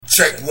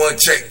Check 1,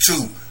 check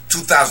 2.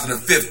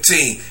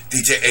 2015,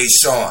 DJ A.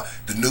 Sean,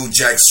 the new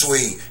Jack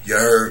Swing. You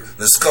heard?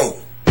 Let's go.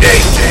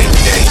 Day.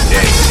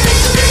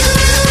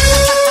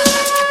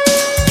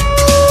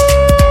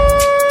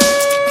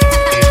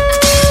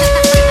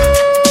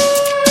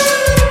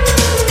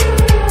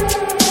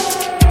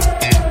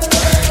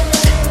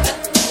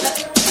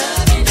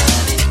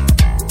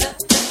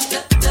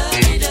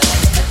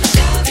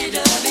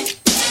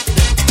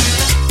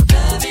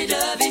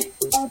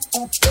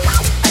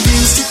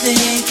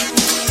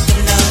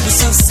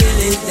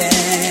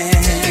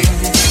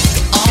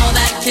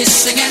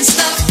 Kissing and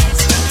stuff,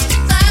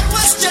 that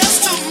was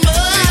just too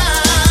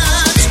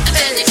much. And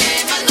then you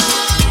came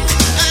along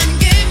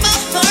and gave my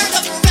heart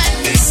a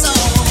brand new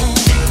song.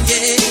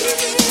 Yeah,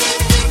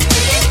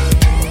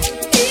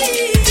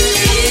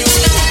 it's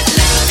that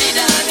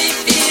lovey-dovey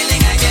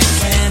feeling I get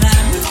when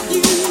I'm with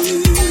you.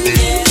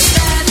 It's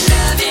that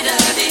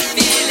lovey-dovey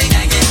feeling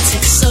I get,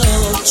 it's so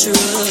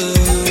true.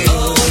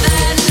 Oh,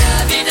 that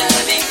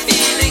lovey-dovey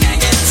feeling I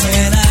get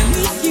when I'm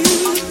with you.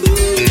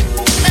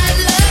 That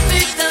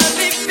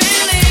lovey-dovey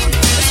feeling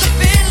is the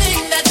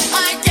feeling that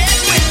I get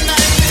when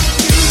I'm with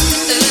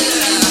you.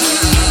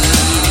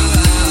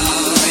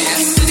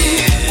 Yes, it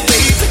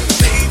is.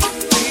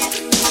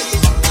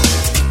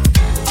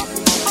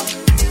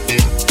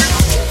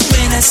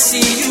 When I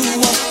see you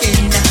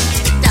walking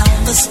down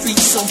the street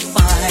so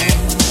fine,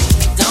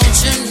 don't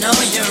you know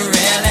you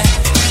really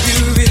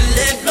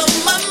blow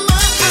my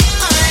mind.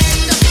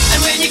 And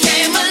when you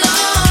came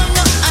along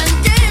and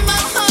gave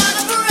my heart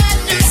a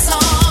brand new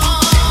song,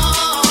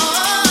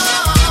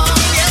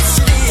 yes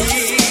it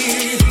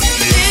is.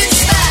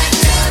 It's that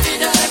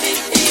lovey-dovey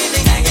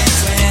feeling I get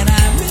when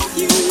I'm with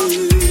you.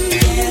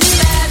 It's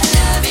that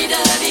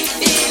lovey-dovey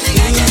feeling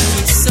I get,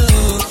 it's so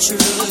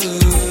true.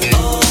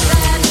 Oh,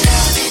 that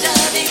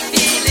lovey-dovey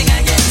feeling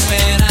I get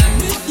when I'm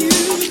with you.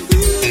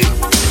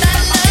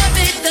 That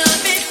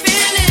lovey-dovey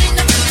feeling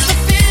is the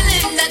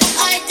feeling that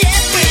I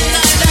get when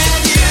I'm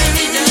with you.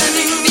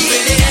 Lovey-dovey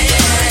feeling,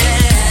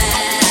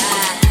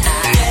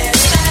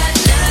 yes, that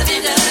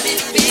lovey-dovey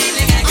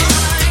feeling I get.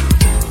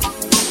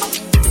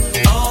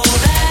 Oh,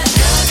 that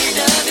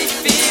lovey-dovey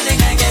feeling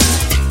I get.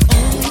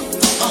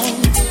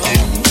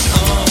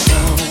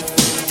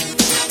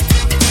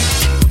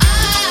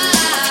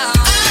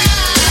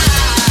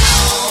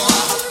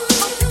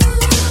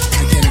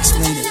 I can't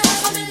explain it.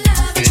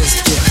 I just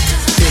get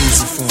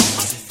crazy for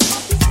you.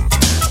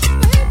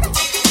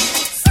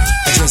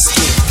 I just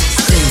get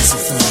crazy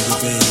for you,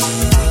 baby.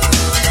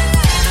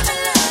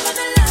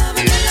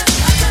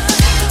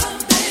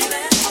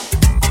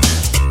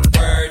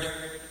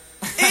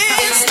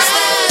 It's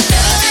that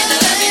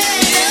lovey-dovey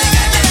feeling I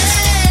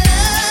get.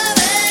 It's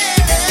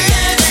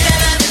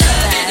that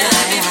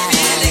lovey-dovey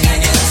feeling I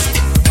get.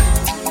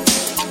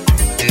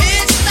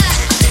 It's that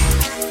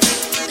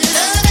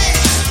lovey-dovey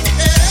feeling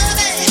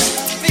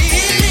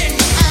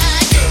I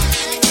get.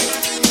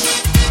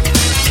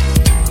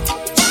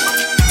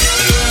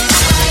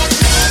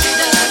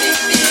 Lovey-dovey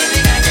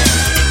feeling I get.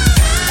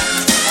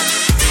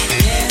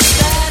 Yes,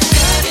 that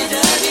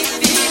lovey-dovey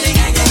feeling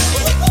I get.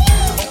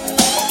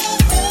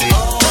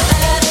 Oh,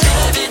 that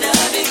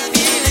lovey-dovey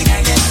feeling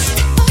I get.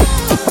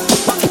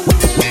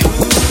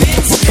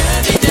 It's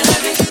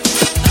lovey-dovey.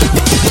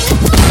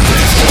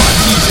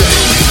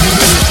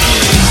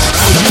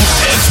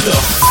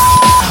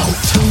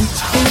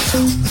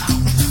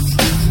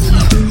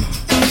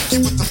 Get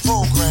with the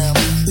program.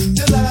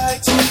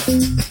 Delight.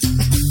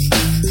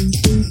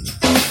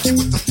 Get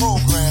with the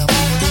program.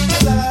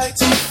 Delight.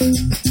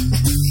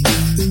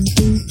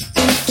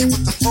 Get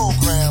with the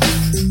program.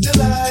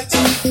 Delight.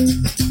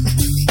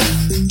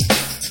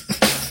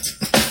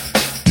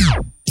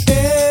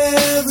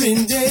 Every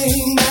day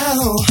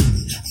now,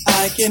 I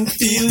can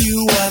feel you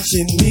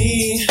watching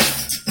me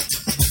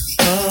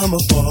from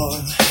afar.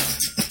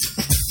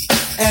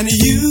 And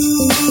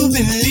you've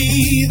been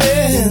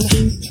leaving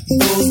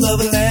those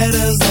love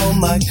letters on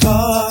my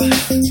car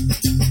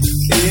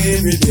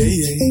every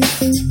day.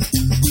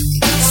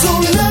 So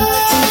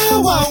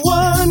now I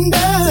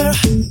wonder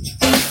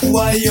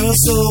why you're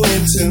so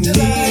into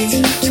me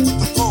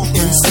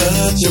in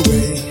such a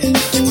way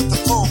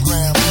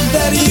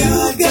that you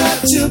got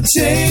to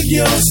take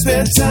your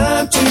spare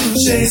time to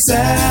chase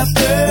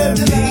after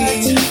me.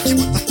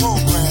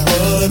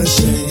 What a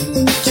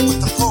shame.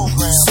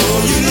 So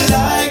you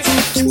like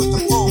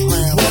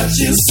what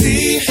you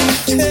see?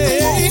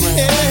 Hey,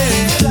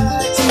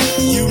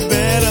 you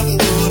better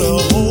put a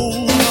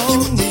hold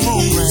on me.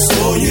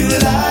 So you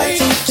like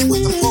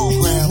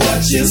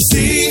what you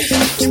see,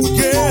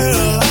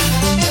 girl?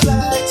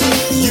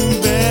 You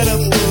better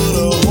put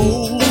a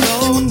hold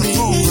on me.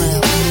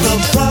 The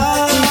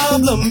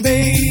problem,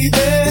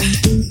 baby,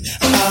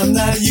 I'm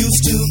not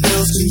used to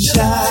girls too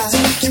shy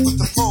to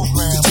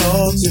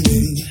talk to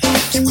me.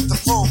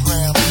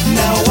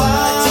 Now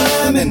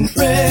I'm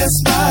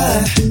impressed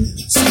by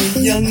sweet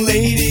young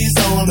ladies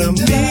on a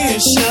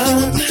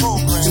mission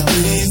to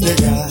please their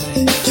guy.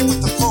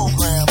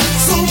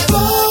 So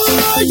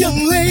far, young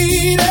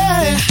lady,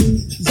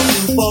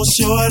 you fall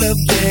short short of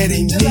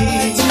getting me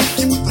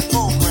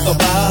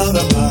about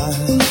a mile.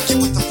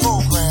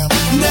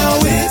 Now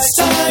it's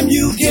time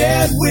you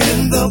get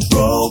with the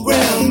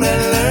program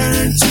and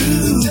learn to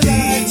be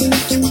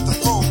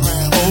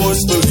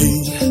forcefully.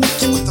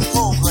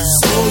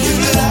 So you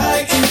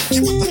like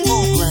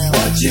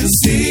what you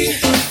see.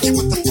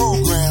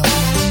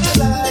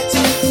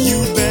 You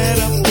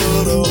better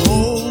put a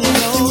hold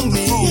on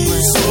me.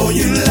 So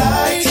you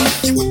like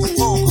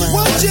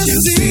what you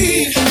see.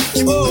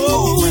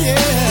 Oh yeah.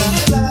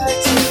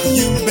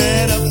 You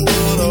better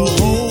put a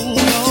hold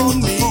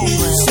on me.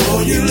 So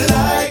you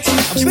like,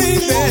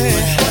 baby,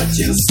 what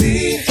you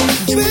see,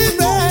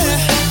 baby.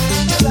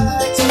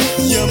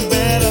 You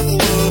better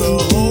put a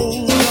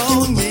hold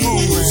on me.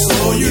 So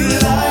you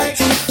like,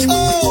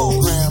 oh,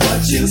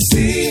 what you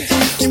see,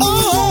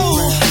 oh.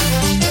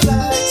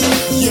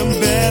 You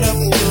better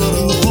put a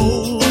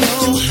hold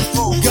on.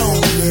 Go,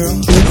 girl.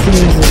 This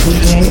is a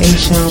DJ A.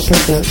 Sean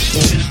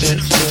production.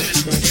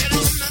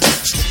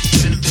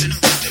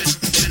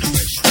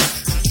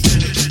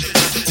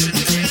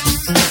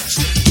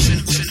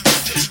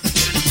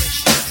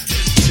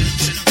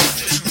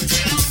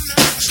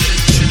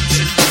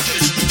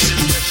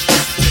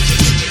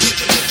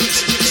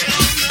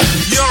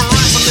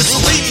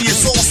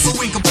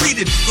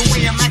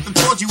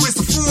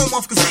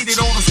 Of conceited,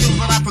 all the skills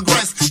that I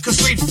possess, cause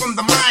straight from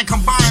the mind,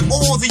 combine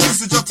all the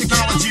usage of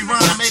technology,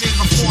 rhyme, it is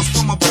a force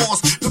from a boss,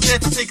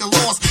 prepared to take a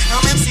loss. I'm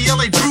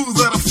MCLA Brew,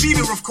 the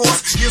defeater, of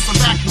course. Yes, I'm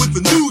back with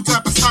the new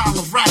type of style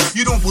of rap.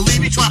 You don't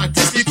believe me? Try to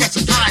diss me, catch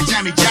a eye,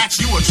 Jammy Jack.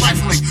 You are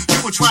trifling, you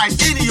will try it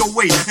any your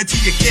way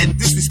until you get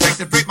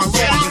disrespected, break my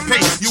laws and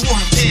pay. You will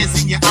have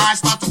tears in your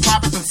eyes, start to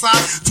pop it inside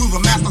to the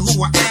master who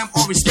I am,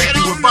 or respect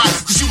you would buy,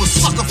 cause you a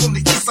sucker from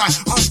the east side,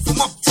 from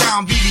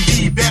uptown,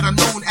 BDD, better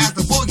known as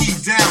the Boogie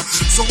Down.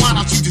 So why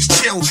don't you just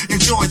chill,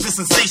 enjoy the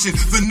sensation.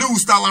 The new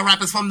style of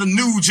rap is from the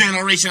new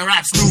generation.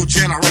 Rap's new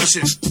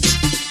generation.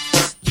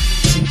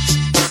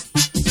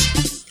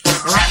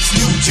 Rap's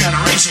new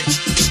generation.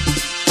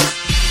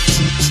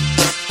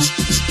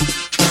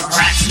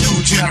 Rap's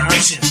new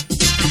generation.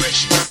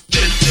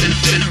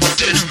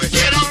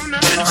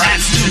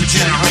 Rap's new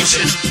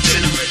generation.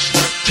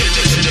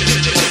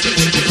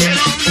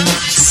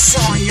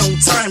 Sorry, old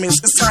timings,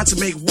 it's time to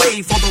make way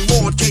for the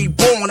Lord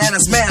K-Born and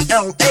his man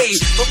L.A.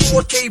 The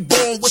Lord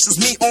K-Born wishes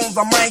me on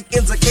the mic,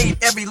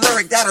 indicate every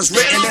lyric that is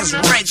written is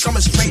right,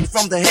 coming straight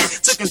from the head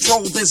to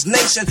control this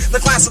nation. The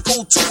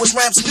classical too is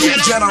rap's new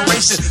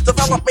generation,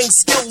 developing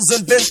skills,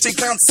 inventing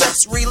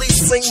concepts,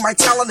 releasing my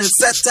talent in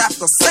set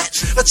after set,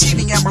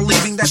 achieving and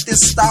believing that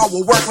this style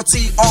will work. With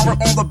TR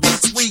on the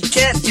beats, we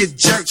can't get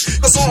jerked,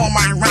 cause all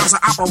my rounds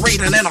are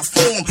operating in a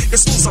form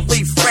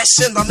exclusively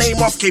fresh in the name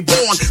of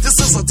K-Born. This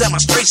is a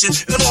demonstration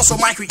and also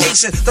my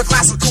creation. The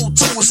classical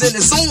too is in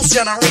his own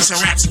generation.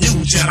 Rap's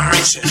new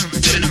generation.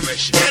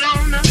 Get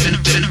on up.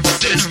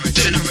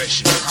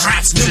 Generation.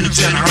 Rap's new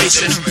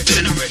generation.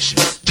 Get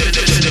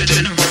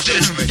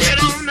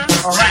on up.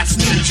 Rap's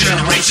new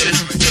generation.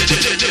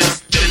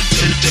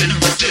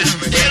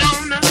 Get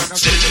on up.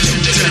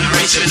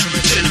 Generation.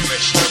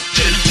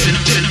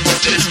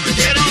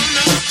 Get on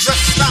up. The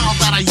style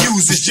that I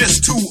use is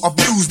just to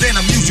abuse, then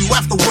amuse you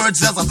afterwards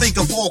as I think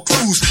of all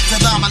clues to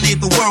dominate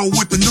the world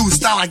with the new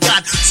style I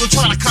got. So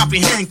try to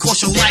comprehend,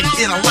 cause you'll like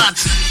it a lot.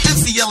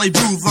 MCLA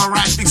Brew, the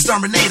rap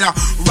exterminator,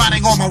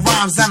 writing all my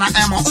rhymes and I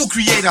am my own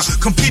creator,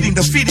 competing,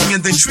 defeating, and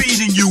then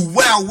treating you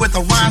well with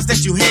the rhymes that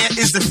you hear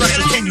is the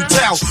special, can you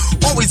tell?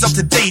 Always up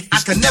to date,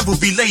 I can never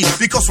be late,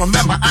 because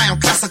remember I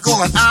am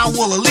classical and I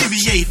will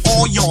alleviate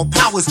all your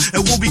powers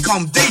and will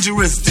become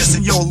dangerous,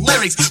 dissing your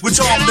lyrics which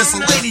are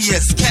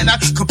miscellaneous. Cannot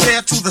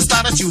compare to the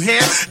style that you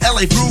hear.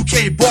 LA Brew,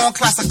 K-Born,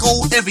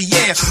 classical every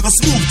year, a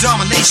smooth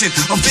domination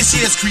of this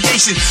year's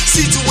creation.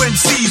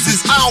 C2MCs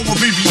is our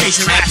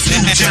abbreviation. Rap's new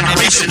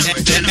generation. Rap's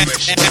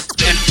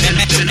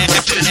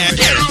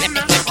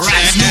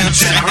new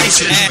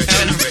generation.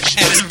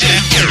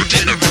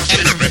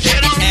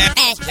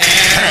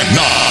 And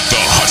not the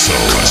hustle,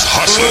 'cause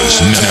hustlers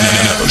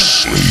never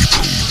sleep.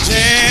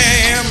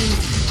 Jam,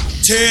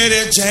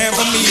 Teddy, jam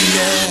for me,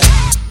 yeah.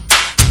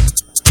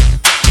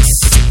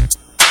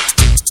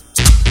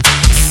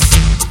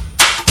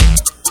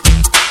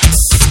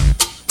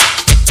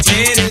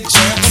 Teddy,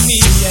 jam for me,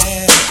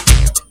 yeah.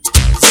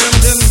 Dum,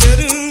 dum, dum,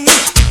 dum.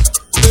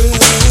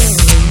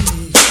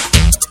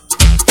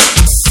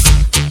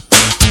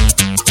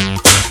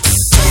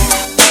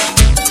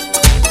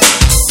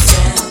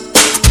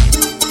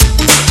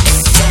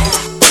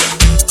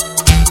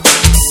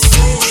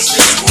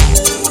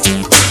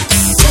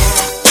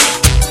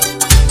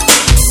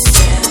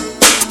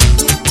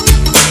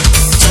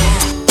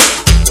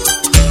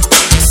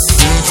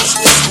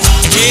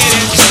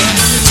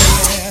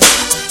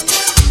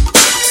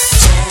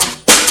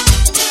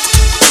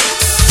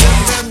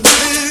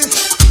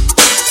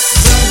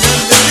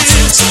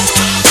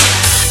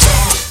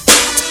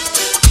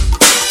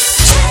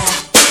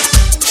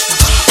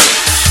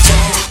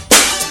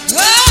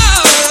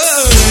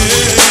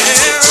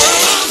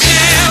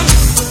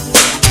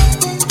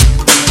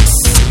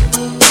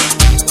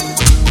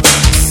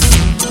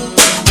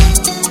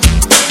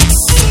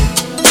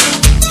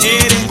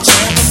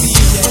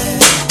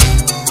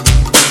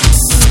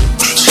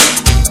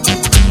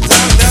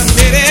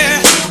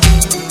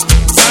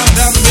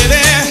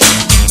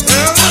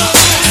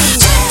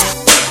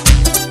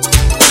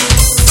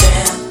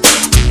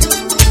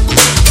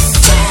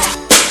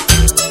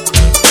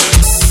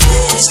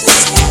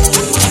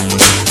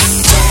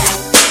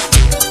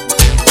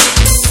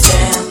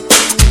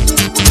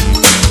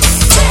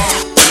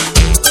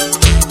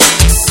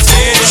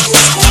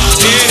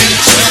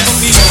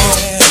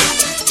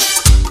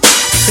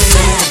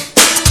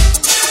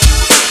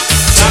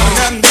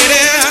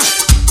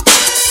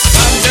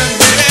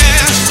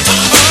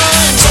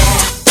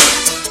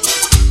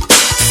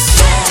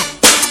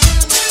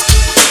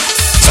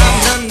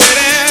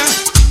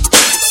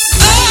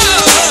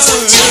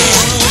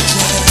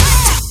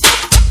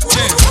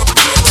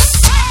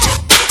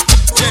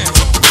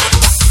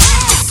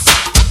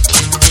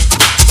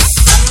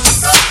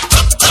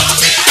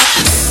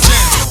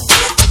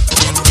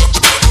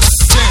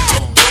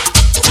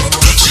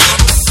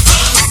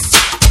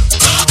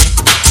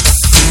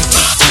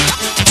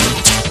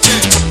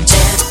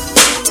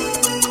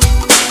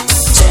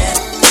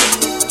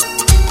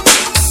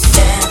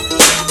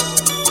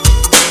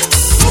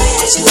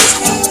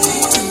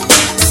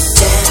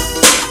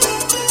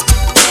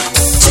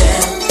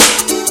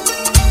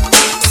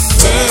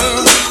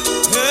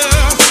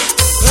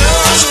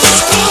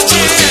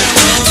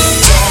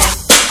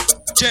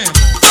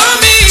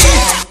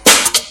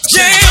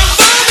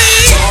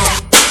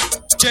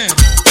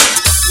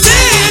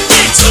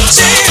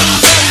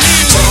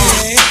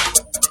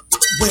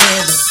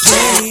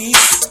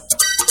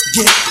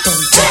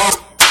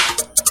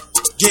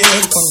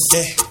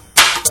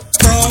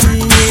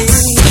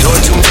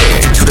 You're tuned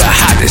in to the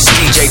hottest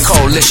DJ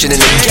coalition in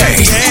the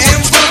game.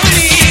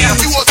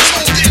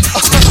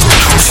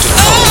 Coast to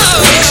coast,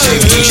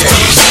 mixtape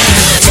DJs.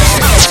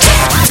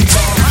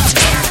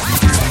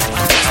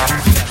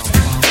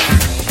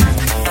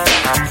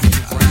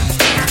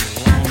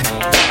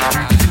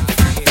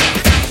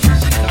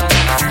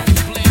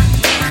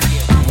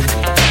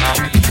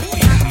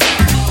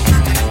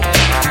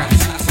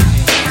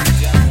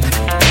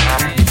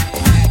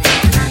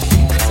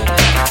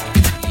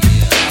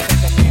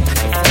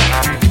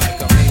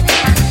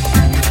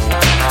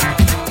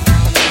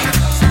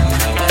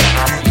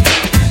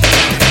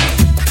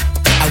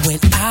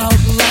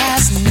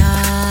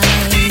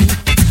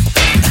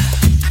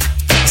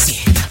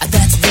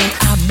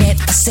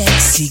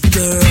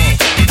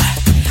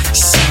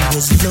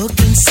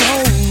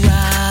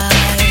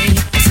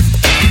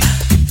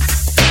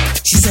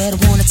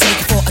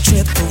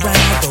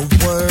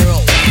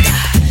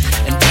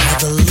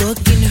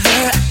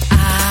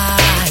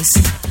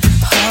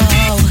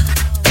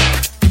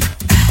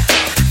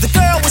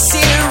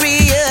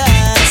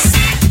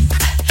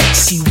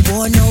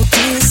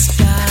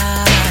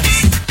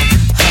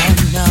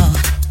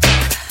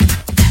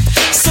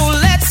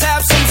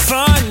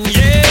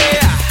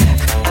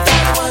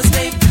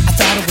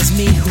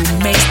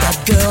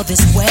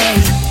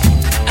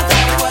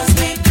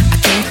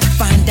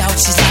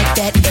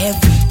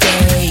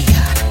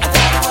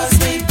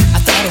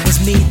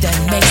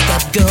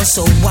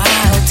 So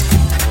wild.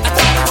 I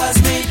thought it was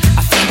me.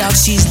 I found out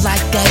she's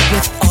like that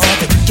with all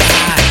the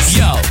guys.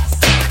 Yo,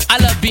 I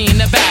love being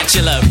a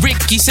bachelor.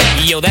 Ricky said,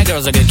 yo, that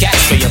girl's a good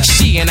catch for you.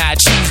 She and I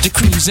choose to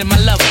cruise in my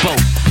love boat.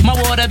 My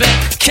waterbed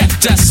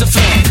kept us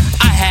afloat.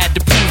 I had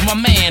to prove my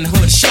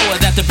manhood, show her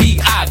that the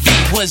BIV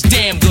was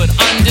damn good.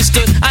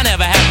 Understood? I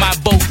never had my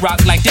boat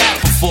rocked like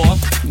that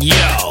before.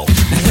 Yo.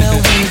 Well,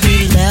 when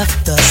we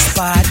left the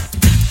spot,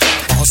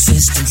 all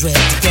systems ready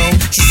to go.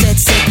 She said,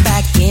 sit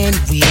back and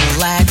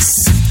relax.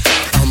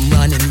 I'm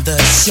running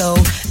the show.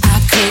 I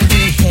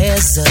couldn't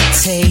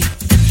hesitate.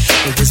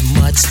 It was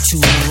much too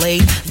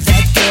late.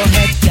 That girl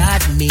had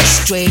got me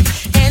straight,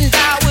 and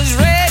I was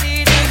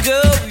ready to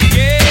go.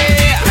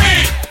 Yeah.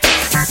 Bang.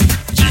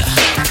 Yeah.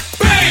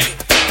 Bang.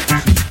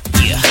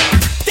 Yeah.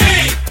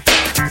 Dang.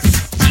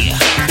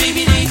 Yeah.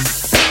 Baby, they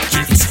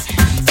give it to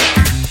me.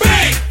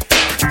 Bang.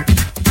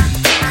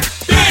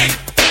 Bang.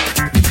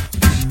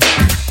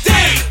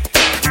 Dang.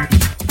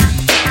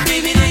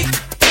 Baby, they.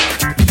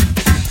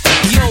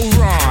 Yo,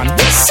 Ron,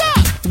 what's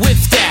up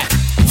with that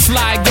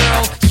fly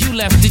girl you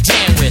left the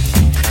jam with?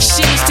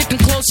 She's sticking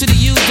closer to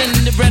you than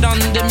the bread on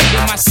the meat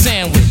of my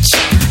sandwich.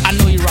 I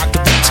know you rock the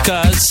beach,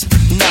 cuz.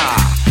 Nah,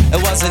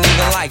 it wasn't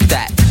even like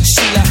that.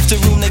 She left the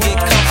room to get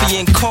comfy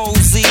and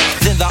cozy.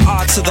 Then the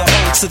R to the O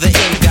to the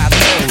N got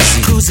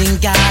nosy. Cruising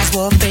guys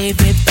were a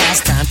favorite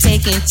pastime.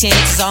 Taking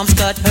chances, arms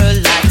cut her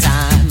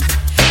lifetime.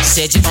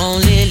 Said you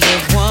only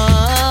live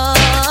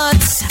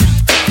once.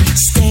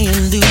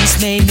 Staying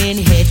loose made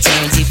many head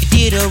turns. If you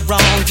did her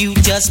wrong, you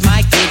just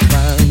might get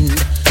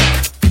burned.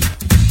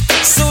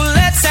 So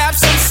let's have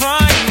some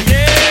fun,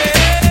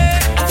 yeah.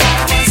 I thought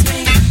it was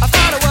me. I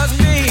thought it was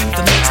me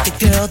that makes the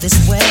girl this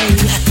way. I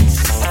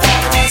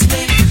thought it was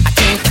me. I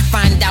came to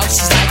find out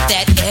she's like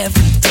that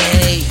every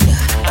day.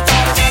 I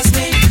thought it was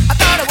me. I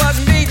thought it was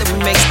me that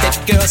makes that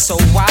girl so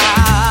wild.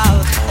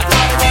 I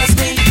thought it was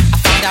me. I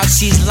found out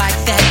she's like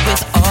that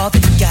with all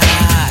the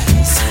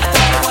guys. I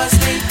thought it was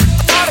me.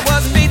 I thought it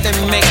was me that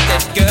makes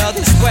that girl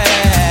this way.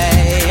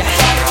 I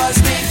thought it was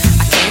me.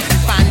 I came to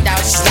find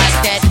out she's like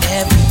that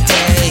every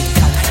day.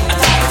 I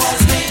thought it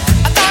was me.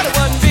 I thought it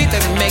was me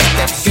that makes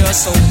that girl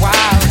so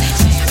wild.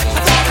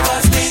 I thought it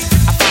was me.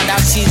 I found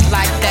out she's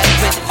like that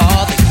with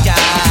all the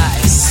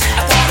guys.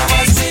 I thought it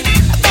was me.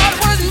 I thought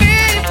it was me.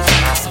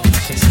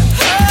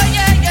 Oh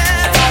yeah,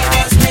 yeah. I thought it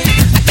was me.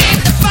 I came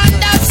to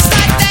find out she's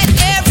like that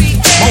every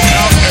day.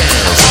 I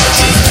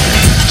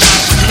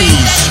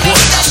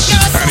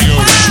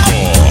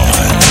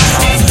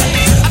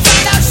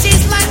found out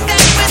she's like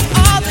that with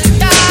all the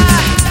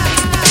guys.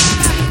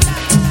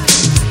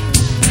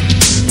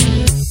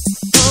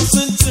 Toss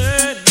and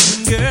turn,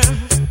 girl.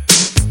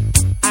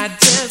 I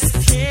just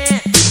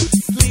can't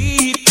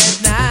sleep at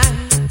night.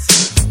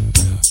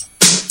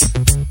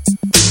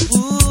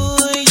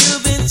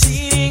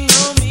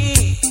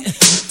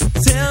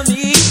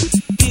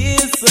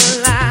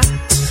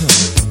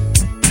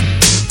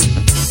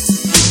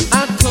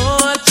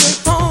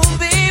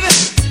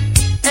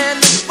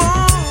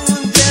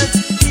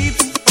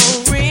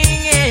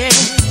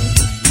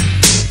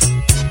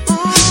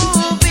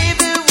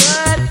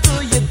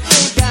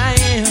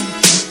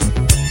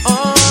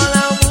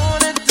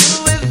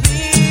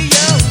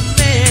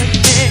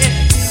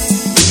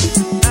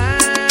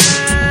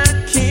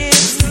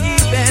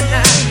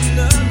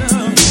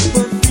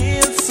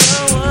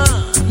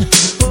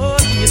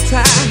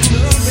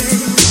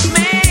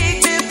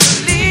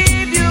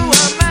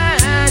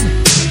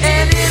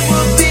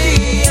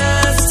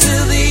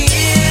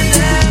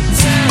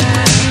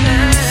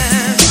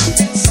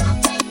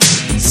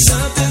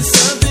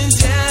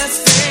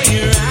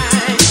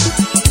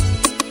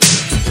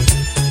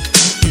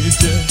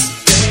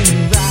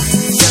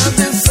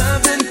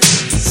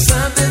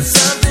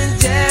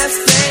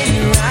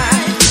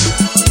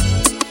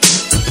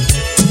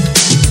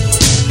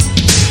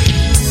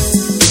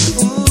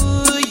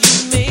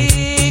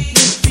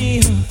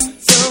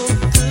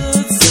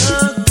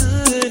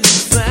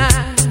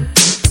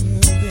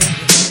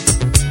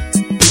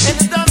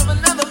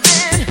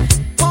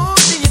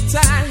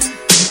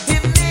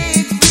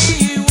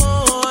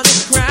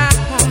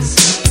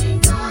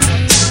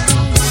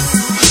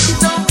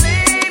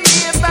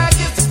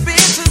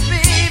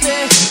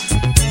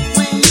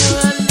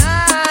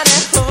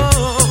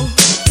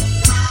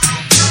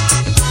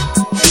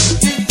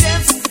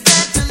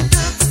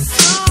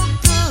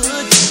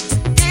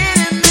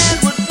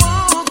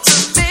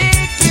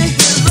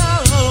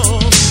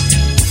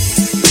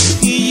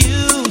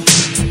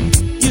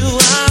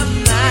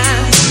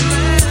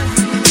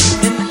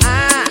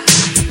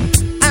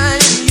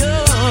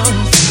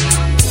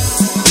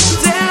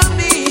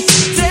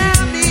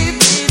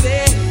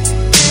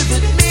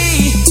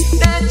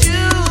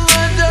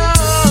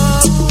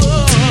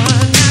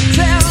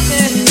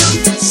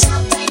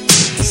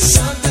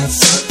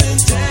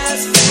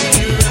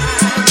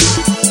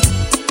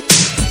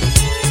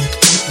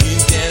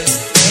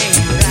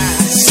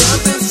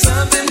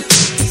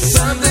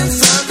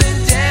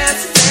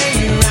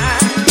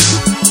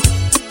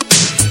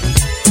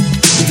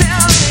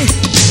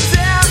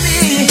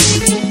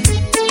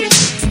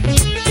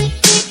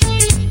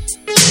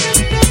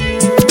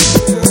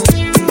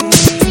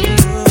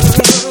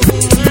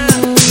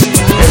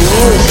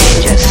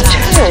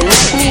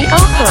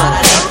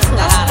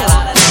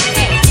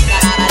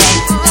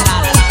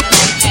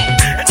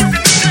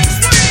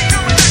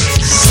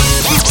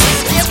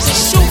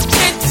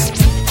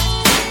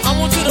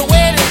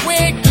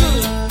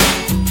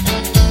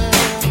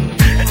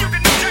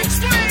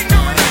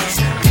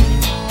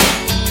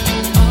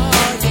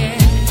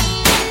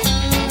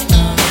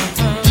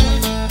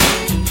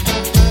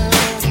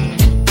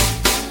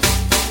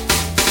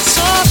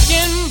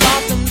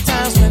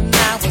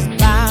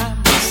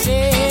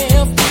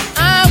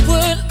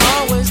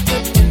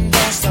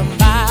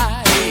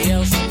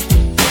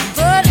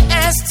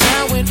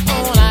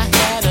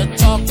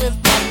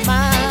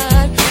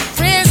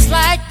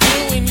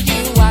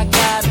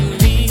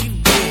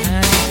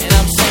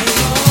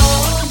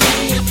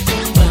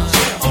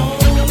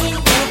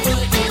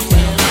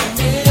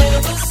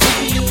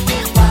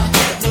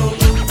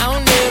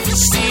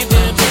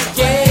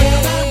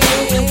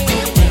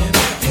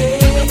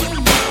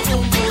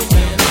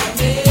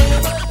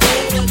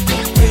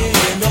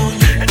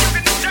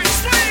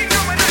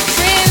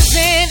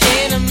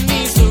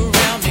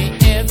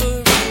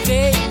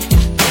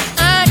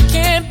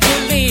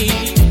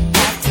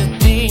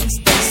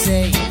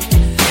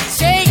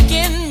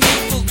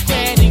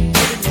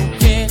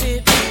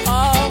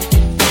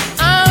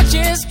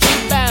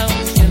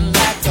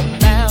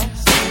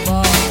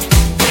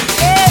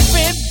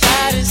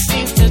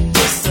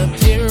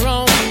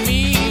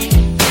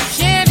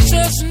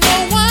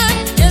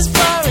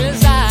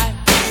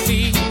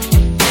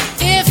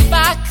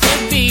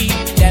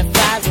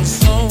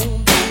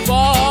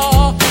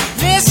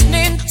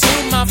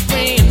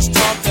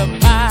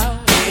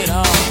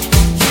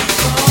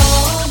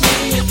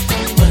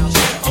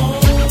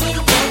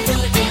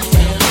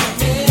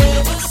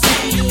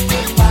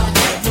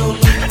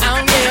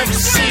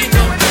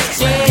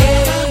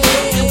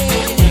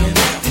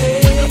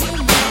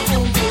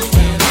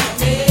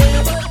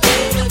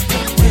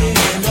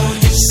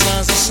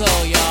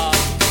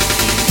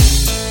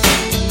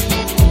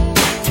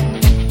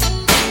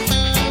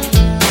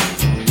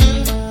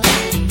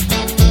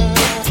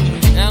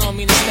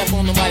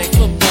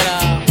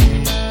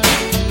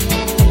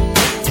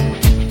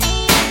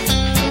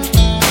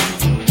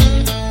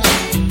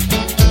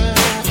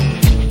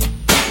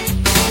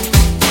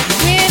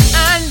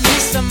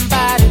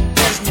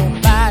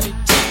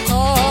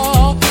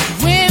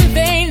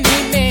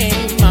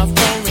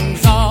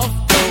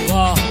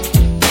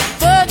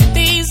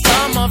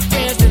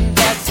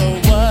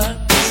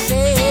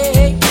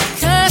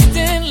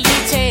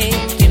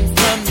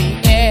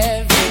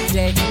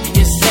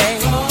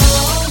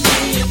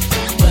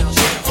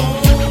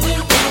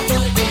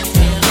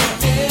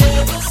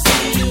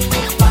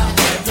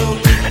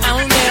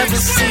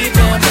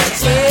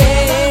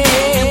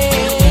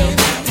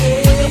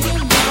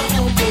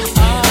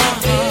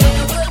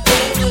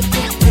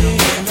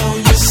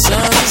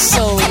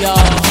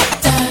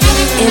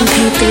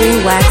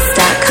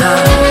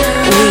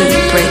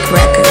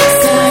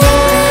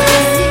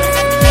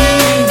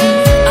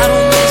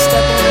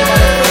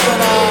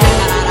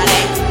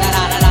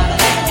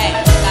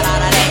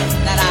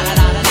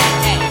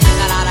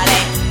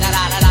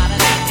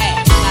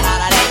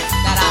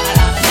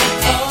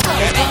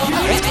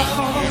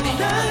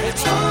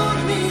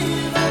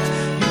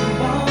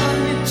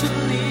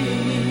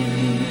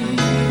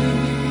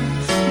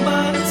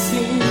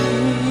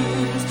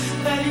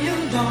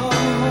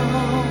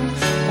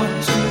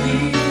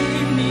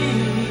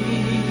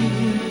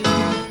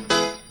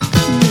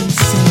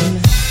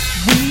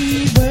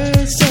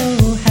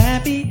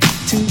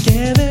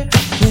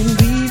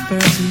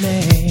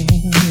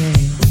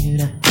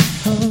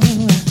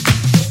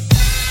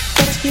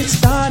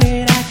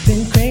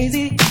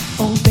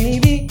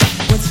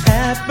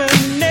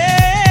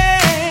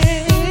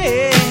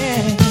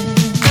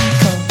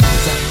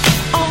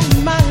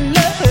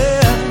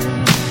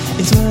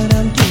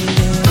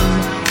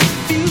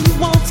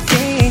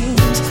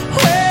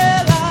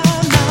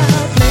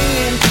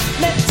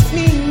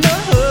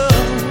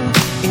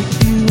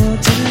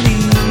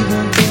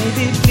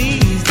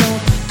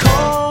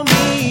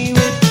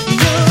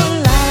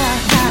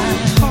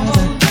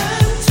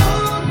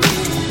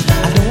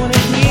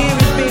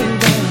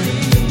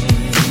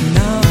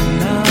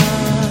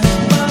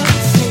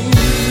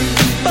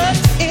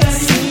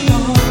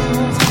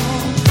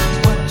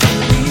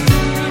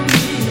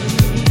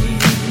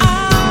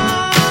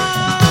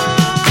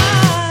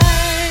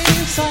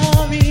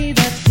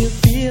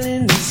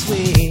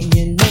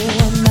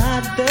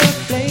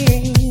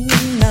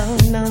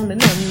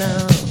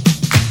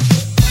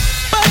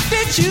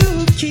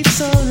 statue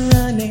keeps on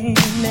running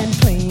and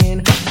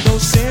playing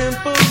those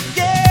simple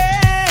games.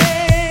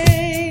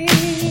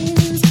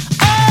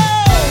 Oh,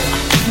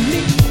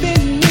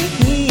 leaving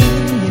me,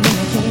 you know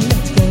I can't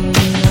let go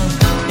now.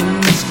 And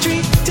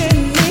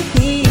mistreating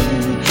me,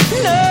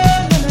 no,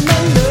 no, no,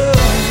 no,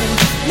 no.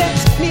 Let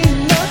me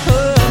know.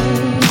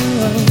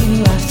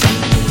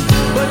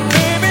 But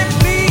baby,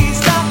 please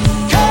stop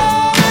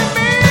calling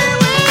me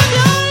with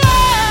your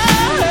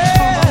love.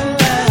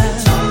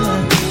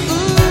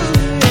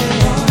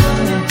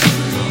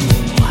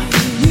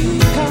 You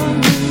call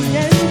me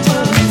and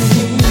tell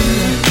me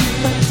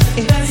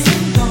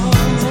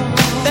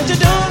that you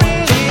don't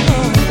really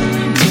want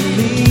to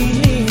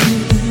leave.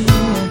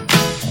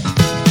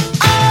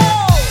 Oh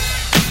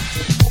yeah.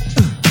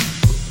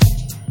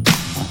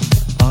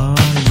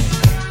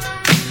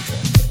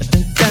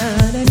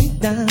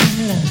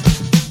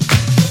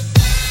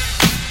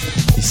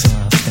 You're so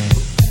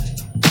outstanding.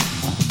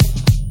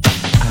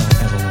 I don't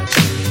ever want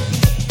you to leave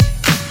me.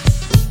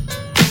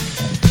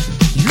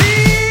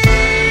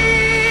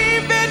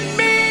 Leaving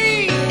me,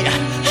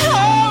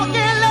 oh,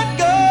 can't let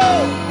go.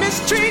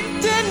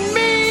 Mistreating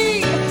me,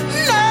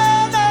 no,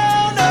 no,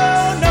 no,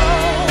 no.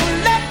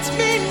 Let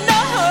me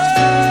know,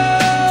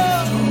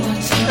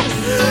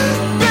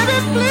 baby,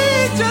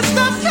 please just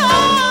stop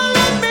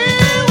calling me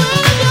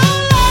with your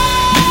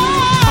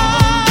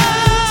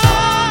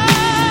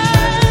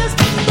lies,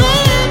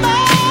 baby.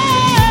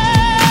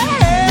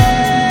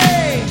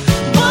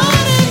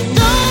 But it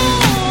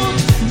don't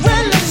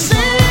really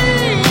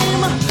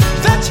seem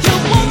that you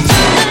want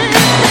me.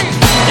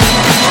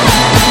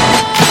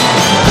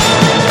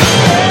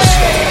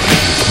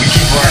 We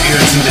keep our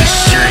ear to the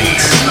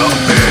streets. The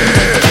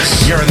mix.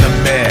 You're in the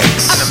mix.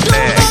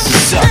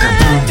 Sucker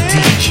Brew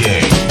DJ.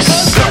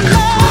 Sucker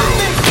Brew.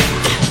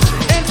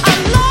 And I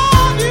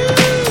love you,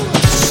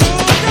 so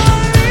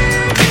don't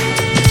leave me.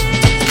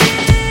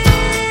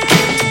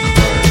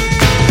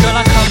 Girl,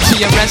 I come to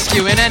your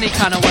rescue in any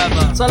kind of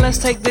weather. So let's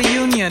take the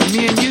union,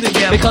 me and you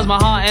together. Because my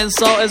heart and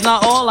soul is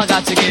not all I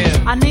got to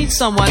give. I need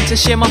someone to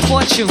share my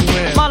fortune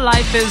with. My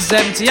life is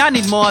empty, I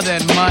need more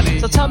than money.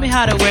 So tell me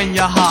how to win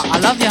your heart. I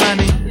love you,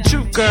 honey.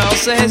 Truth, girl,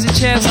 so here's your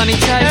chance, honey,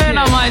 take it. And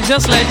I might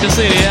just let you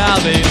see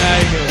I'll be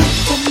naked.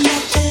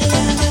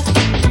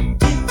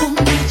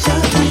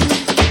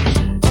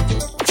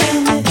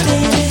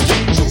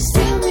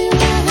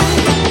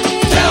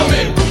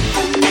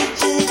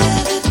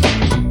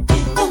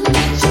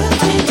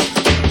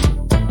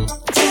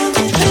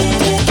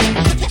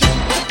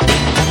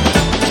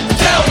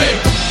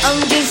 I'm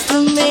just a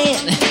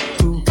man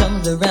who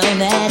comes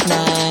around at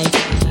night.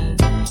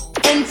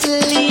 And to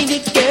leave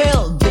you,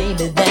 girl,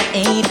 baby, that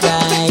ain't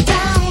right.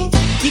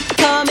 You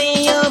call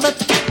me over,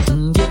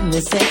 give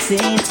me sexy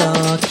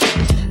talk.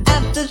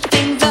 After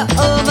things are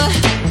over,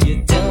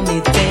 you tell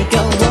me take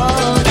a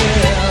walk,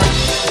 girl.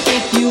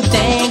 If you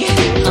think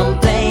I'm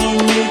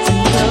playing you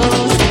too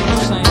close,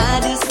 I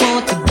just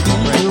want to be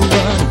the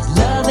one who's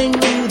loving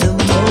you the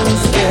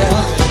most, girl.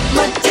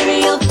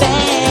 Material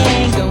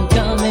things don't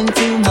come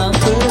into my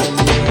world.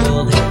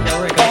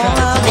 All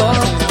I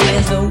want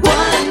is a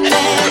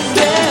one-man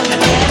girl.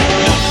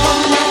 If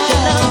I'm not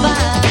your lover,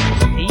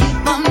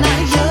 if I'm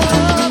not your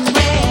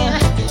friend,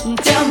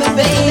 tell me,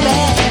 baby,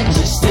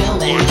 just tell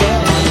me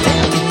what I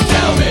am.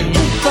 Tell me.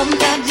 If I'm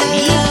not your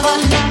lover,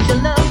 I'm not your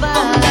lover,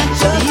 I'm not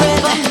your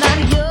friend, I'm not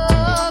your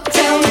friend,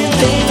 tell me,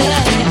 baby,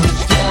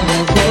 just tell me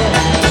what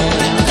I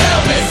am. Tell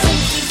me.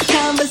 Since this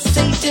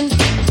conversation,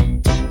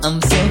 I'm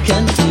so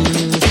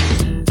confused.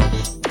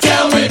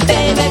 Tell me,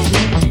 baby,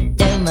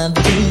 am I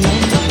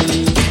being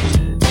used?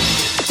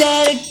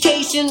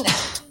 Dedication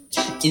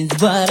is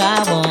what I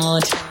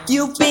want.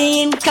 You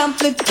being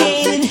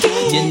complicated,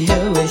 you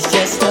know it's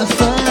just a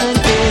fun,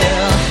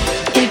 girl.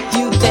 If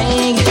you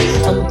think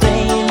I'm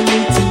playing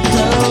you too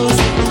close,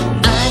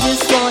 I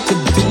just want to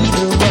be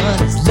the one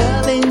who's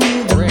loving you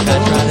the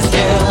most,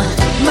 girl.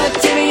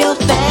 Material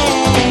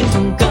things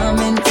don't come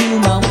into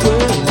my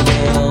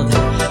world.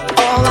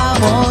 All I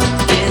want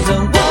is a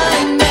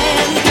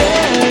one-man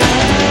girl.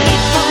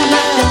 If I'm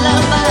not your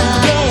lover,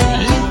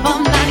 yeah. If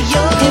I'm not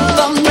your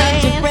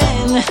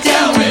friend,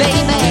 tell me,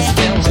 baby.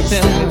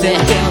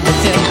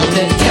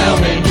 Tell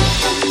me.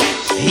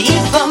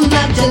 If I'm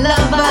not your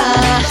lover,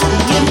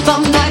 if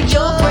I'm not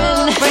your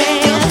friend,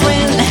 just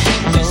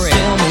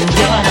tell me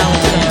what I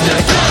want.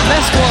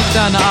 Let's walk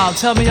down the aisle,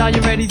 tell me, are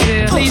you ready,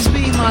 dear? Please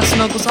be my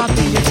snuggles, I'll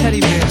be your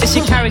teddy bear. It's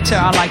your character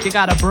I like, you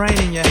got a brain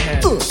in your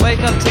head.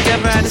 Wake up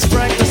together and it's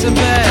breakfast in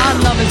bed. Our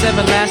love is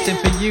everlasting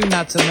for you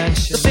not to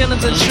mention. The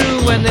feelings are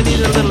true when they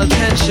need a little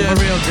attention. For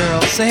real,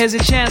 girl, so here's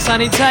your chance,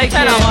 honey, take it.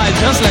 And I might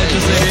just let you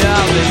see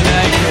I'll be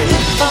naked.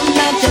 If I'm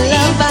not your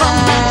lover,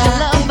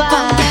 if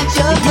I'm not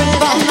your friend,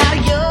 if I'm not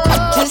your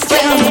just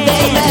tell me,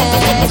 baby.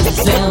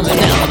 Just tell me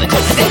now,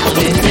 just tell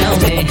me.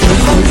 If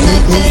I'm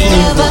not your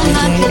lover, I'm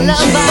not your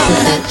lover, I'm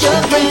not your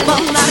friend,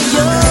 I'm not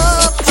your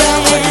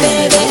friend,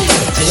 baby.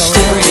 Just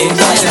tell me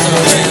right now.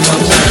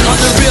 On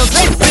the real,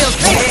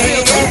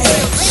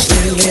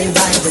 Really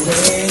like the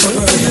way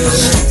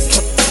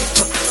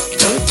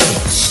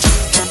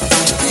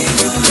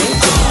you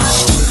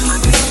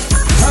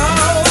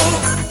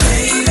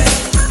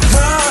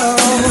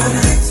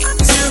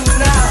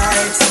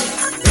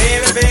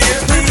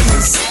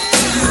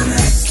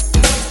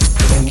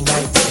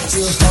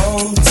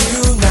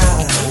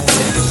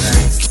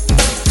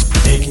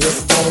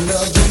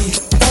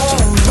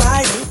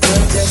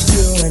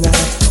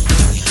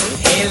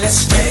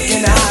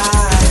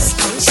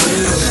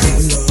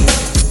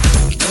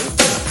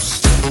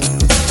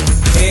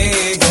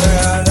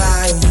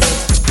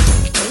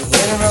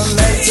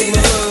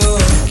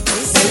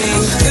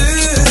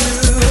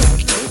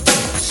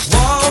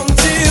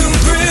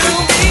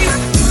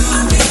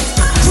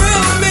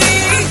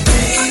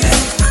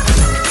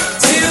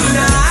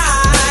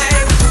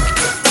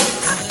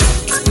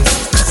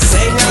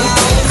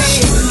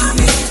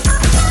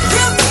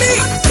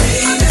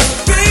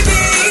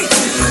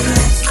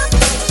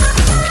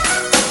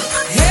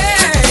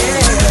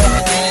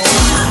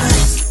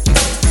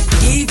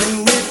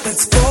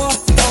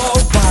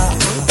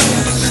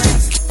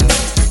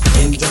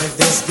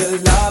Your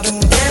love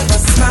and give a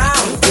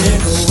smile. We'll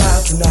go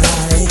out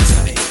tonight.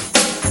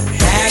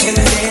 Hanging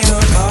a little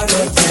on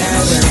the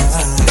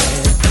paradise.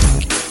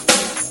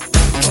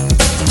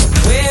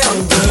 We'll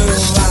go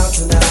out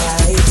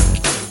tonight.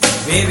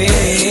 Baby,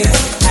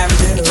 have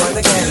dinner on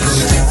the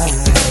candlelight.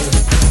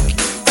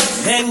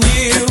 And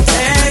you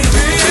can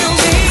thrill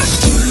me,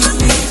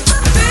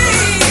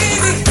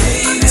 baby,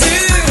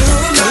 tonight.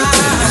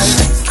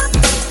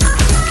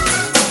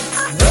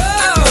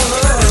 Oh,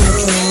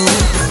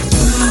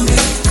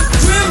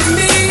 thrill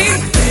me,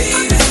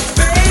 baby.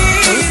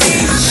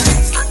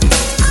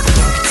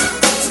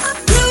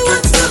 You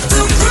want to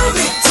thrill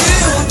me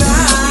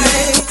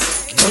tonight.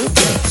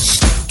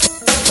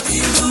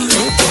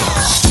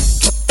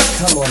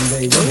 Come on,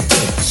 baby.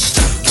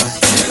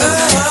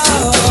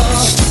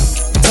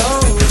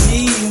 Don't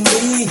leave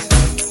me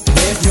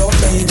with your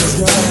baby's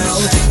girl.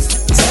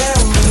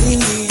 Tell me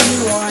you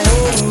are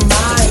in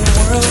my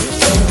world.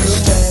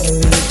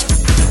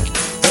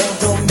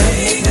 Don't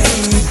make me,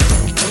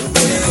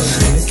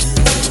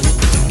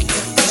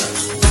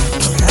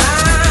 I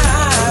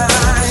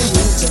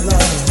need your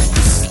love.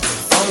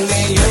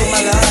 Only you,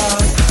 my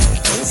love.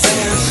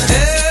 Say,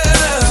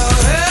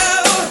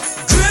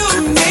 grill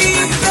me,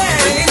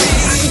 baby.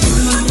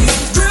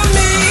 Grill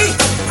me,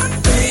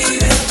 baby.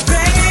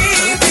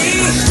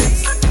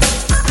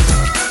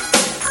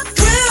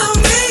 Grill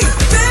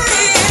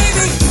me,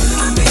 baby.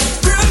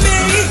 Grill me,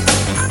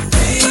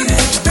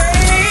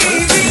 baby.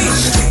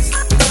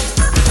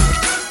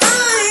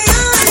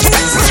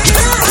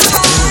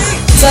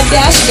 What's up,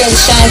 y'all? It's your girl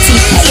Shanti.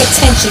 Pay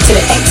attention to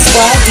the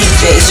XY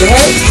DJs. You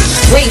heard?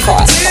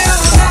 Braveheart.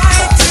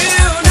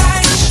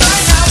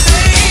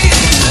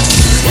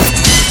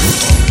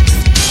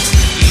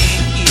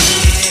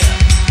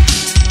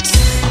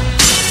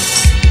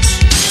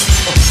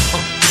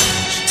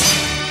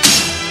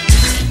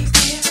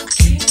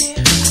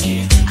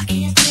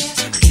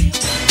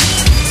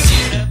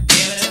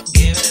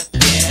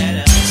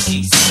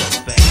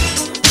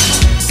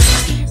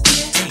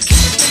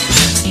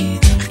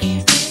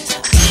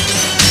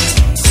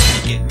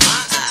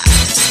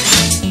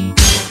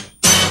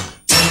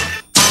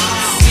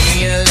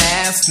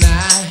 Last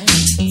night,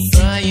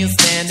 saw you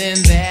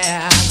standing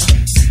there.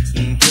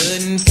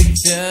 Couldn't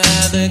picture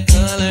the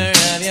color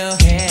of your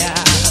hair.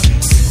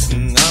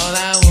 All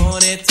I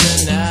wanted to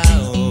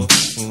know,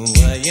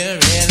 were you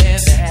really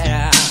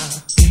there?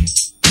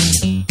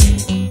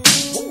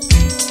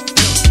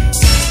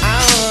 I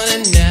wanna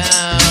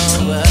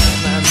know, was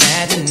my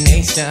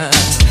imagination?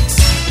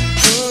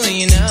 Ooh,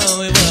 you know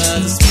it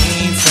was a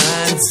sweet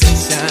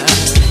sensation.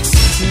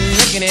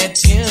 Looking at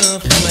you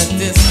from a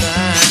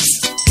distance.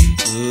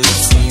 Ooh, it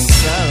seems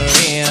so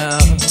real.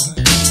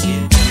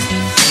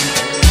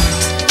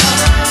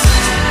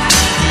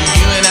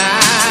 You and I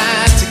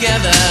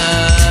together.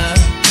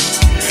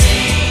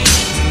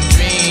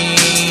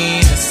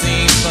 Dream, it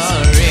seems for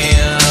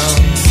real.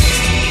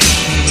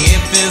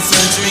 If it's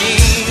a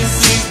dream,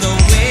 please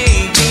don't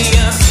wake me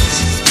up.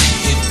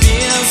 It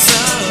feels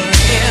so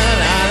real.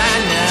 All I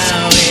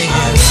know is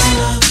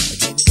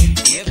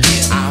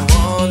I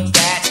want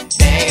that,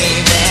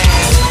 baby.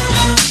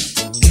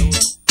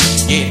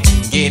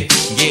 Get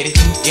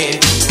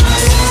it.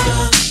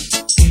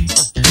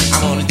 I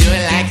wanna do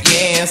it like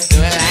this, do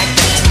it like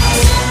that.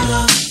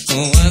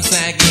 Once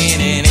I get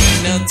it,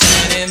 ain't no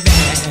turning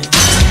back.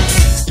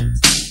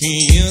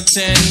 You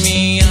turn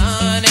me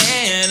on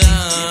and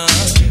on.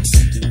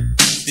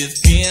 This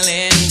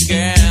feeling,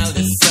 girl,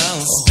 is so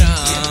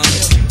strong.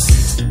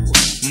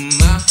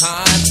 My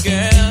heart,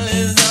 girl,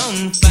 is on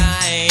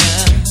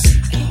fire.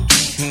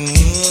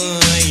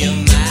 Ooh, you're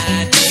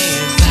my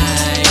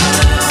desire.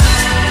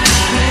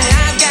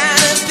 I got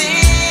a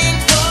thing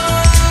for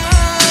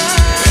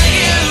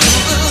you.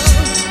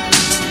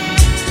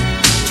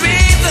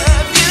 Dreams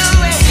of you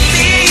and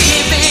me,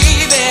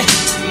 baby.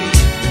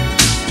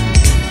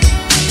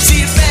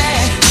 She's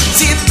bad.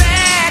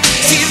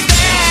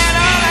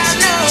 All I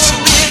know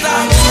is I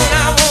wanna.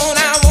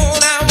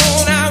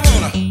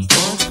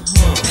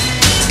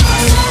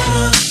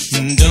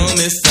 Don't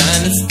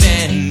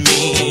misunderstand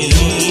me.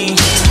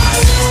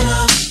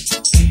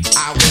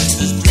 I wish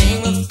this dream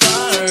was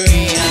for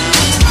real.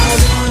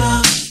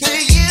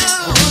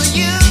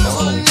 You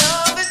know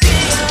the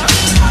deal.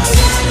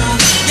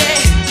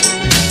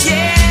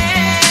 Yeah.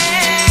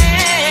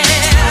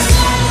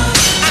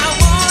 I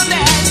want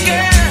that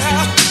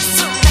girl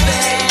so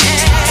bad.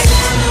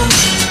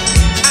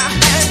 I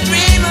had a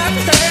dream of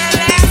her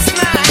last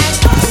night.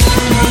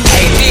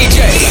 Hey DJ,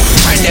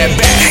 turn that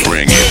back.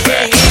 Bring it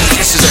back.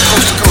 This is a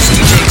coast to coast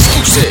DJ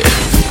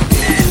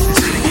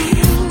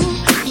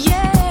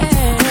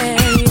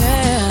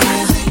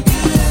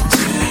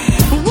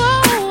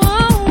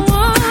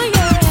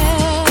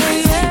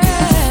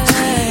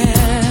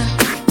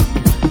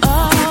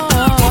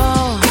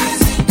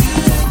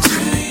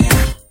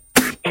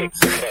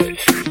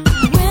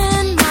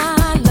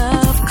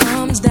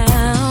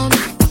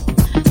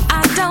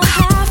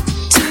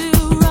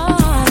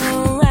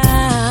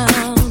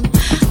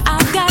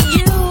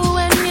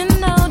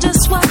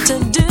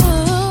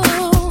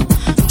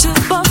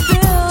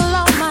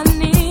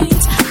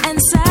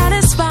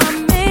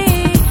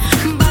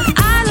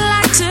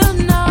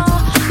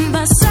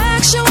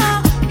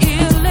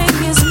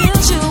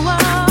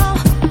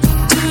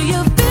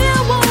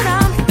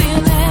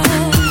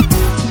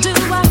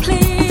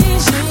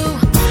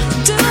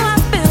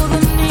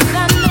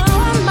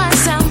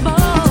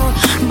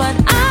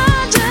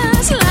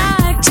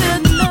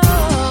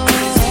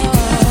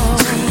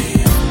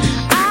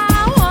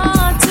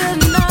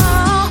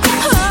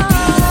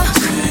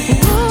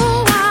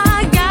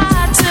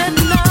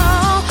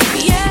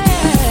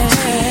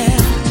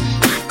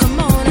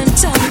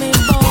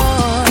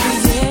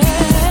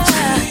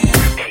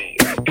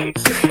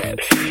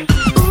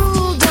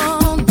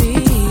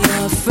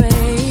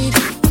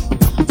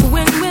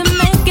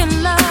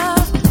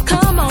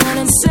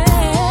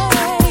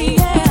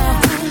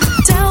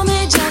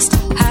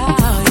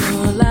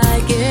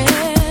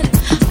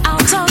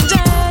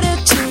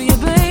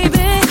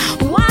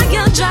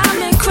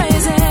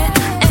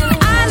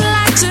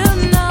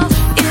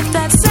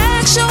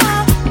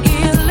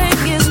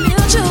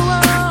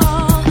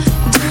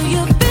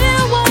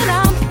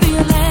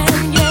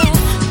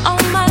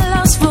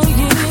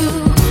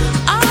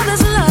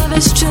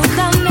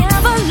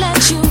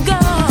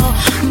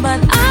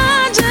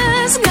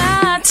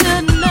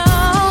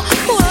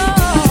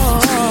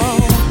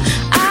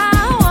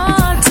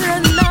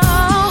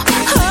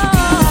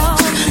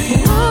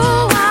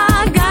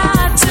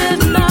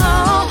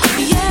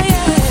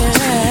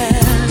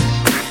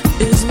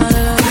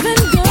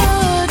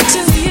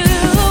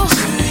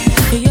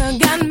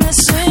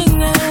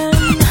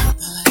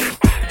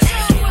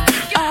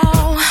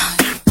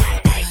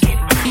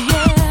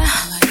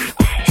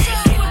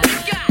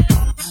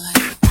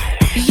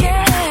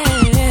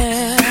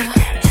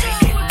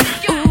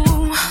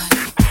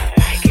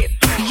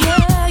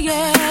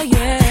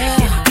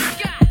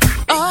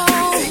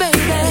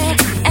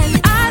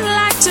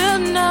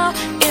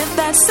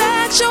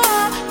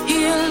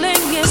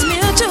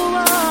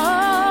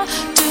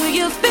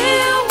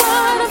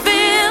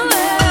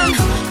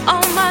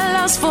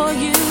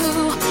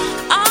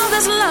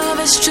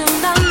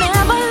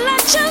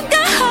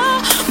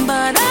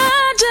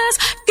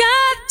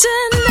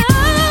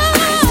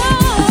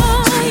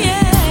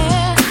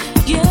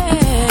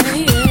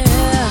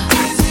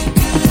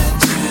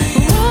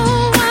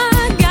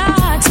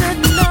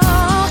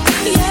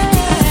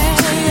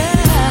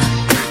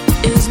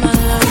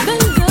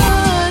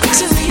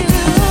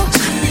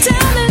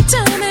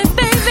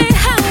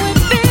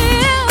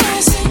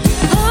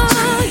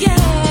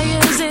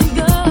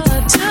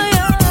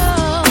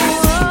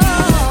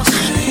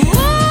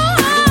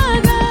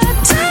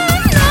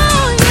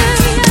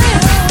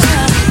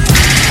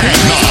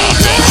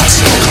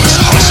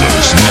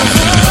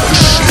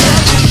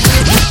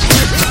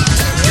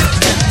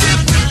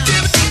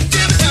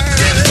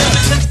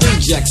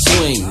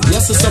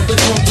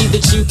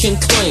can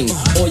cling.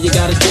 All you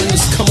gotta do is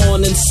come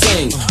on and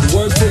sing,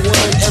 word for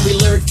word, every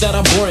lyric that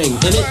I bring,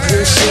 and it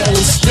will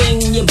surely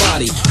sting your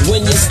body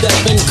when you're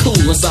stepping cool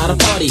inside a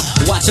party,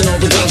 watching all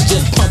the girls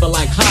just pumping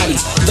like hotties.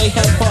 They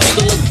had parts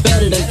that look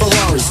better than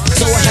Ferraris,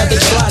 so I had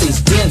the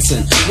trotties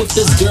dancing with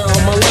this girl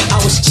on my way.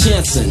 I was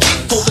chancing,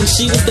 hoping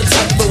she was the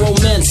type for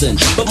romancing,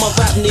 but my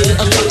rap needed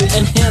a little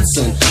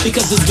enhancing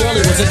because this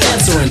girlie wasn't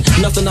answering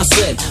nothing I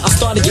said. I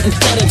started getting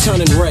fed and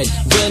turning red.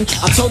 Then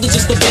I told her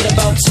just a bit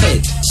about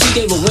Ted. She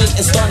gave a wink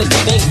and started to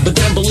think, but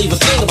didn't believe a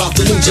thing about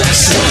the new Jack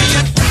Swing.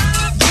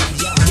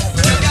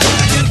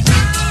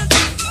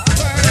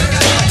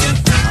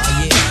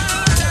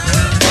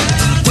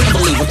 Didn't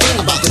believe a thing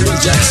about the new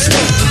Jack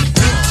Swing.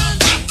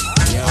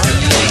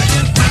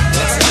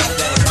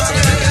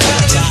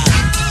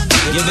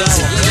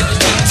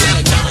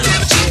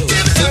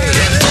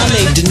 I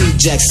made the new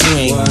Jack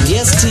Swing.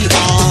 Yes,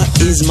 TR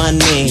is my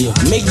name.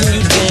 Making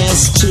you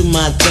dance to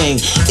my thing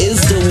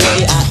is the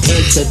way I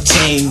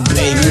entertain,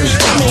 baby.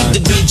 I made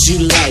the beat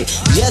you like.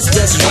 Yes,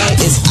 that's right,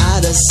 it's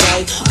out of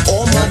sight.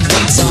 All my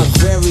beats are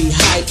very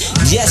hype.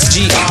 Yes,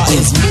 GR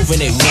is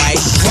moving it right.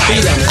 I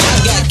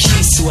got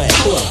Key Sweat,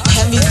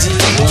 Heavy D,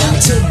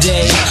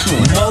 Today,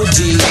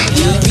 Modi,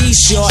 Be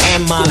Sure,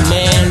 and my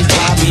man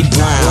Bobby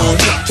Brown.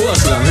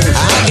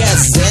 I got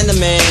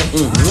Xanaman,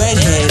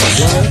 Redhead,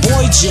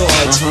 Boy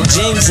George,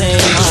 James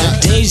Haynes,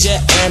 Deja,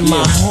 and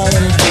my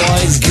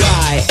homeboys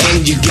Guy.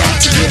 And you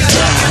got to get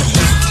down.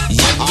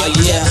 Oh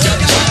yeah.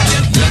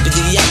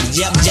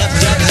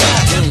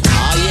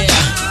 Oh yeah.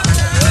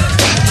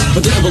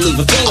 But didn't believe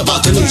a thing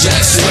about the new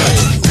Jack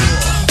Swing.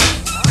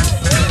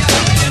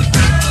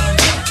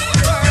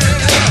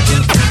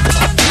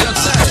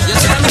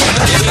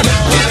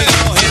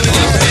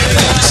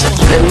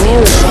 The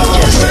music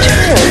just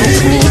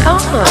turns me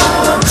on.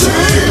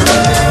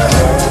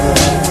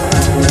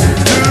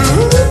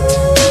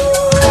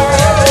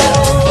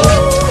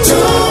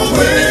 Don't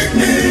wake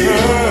me,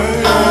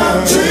 I'm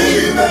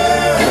dreaming.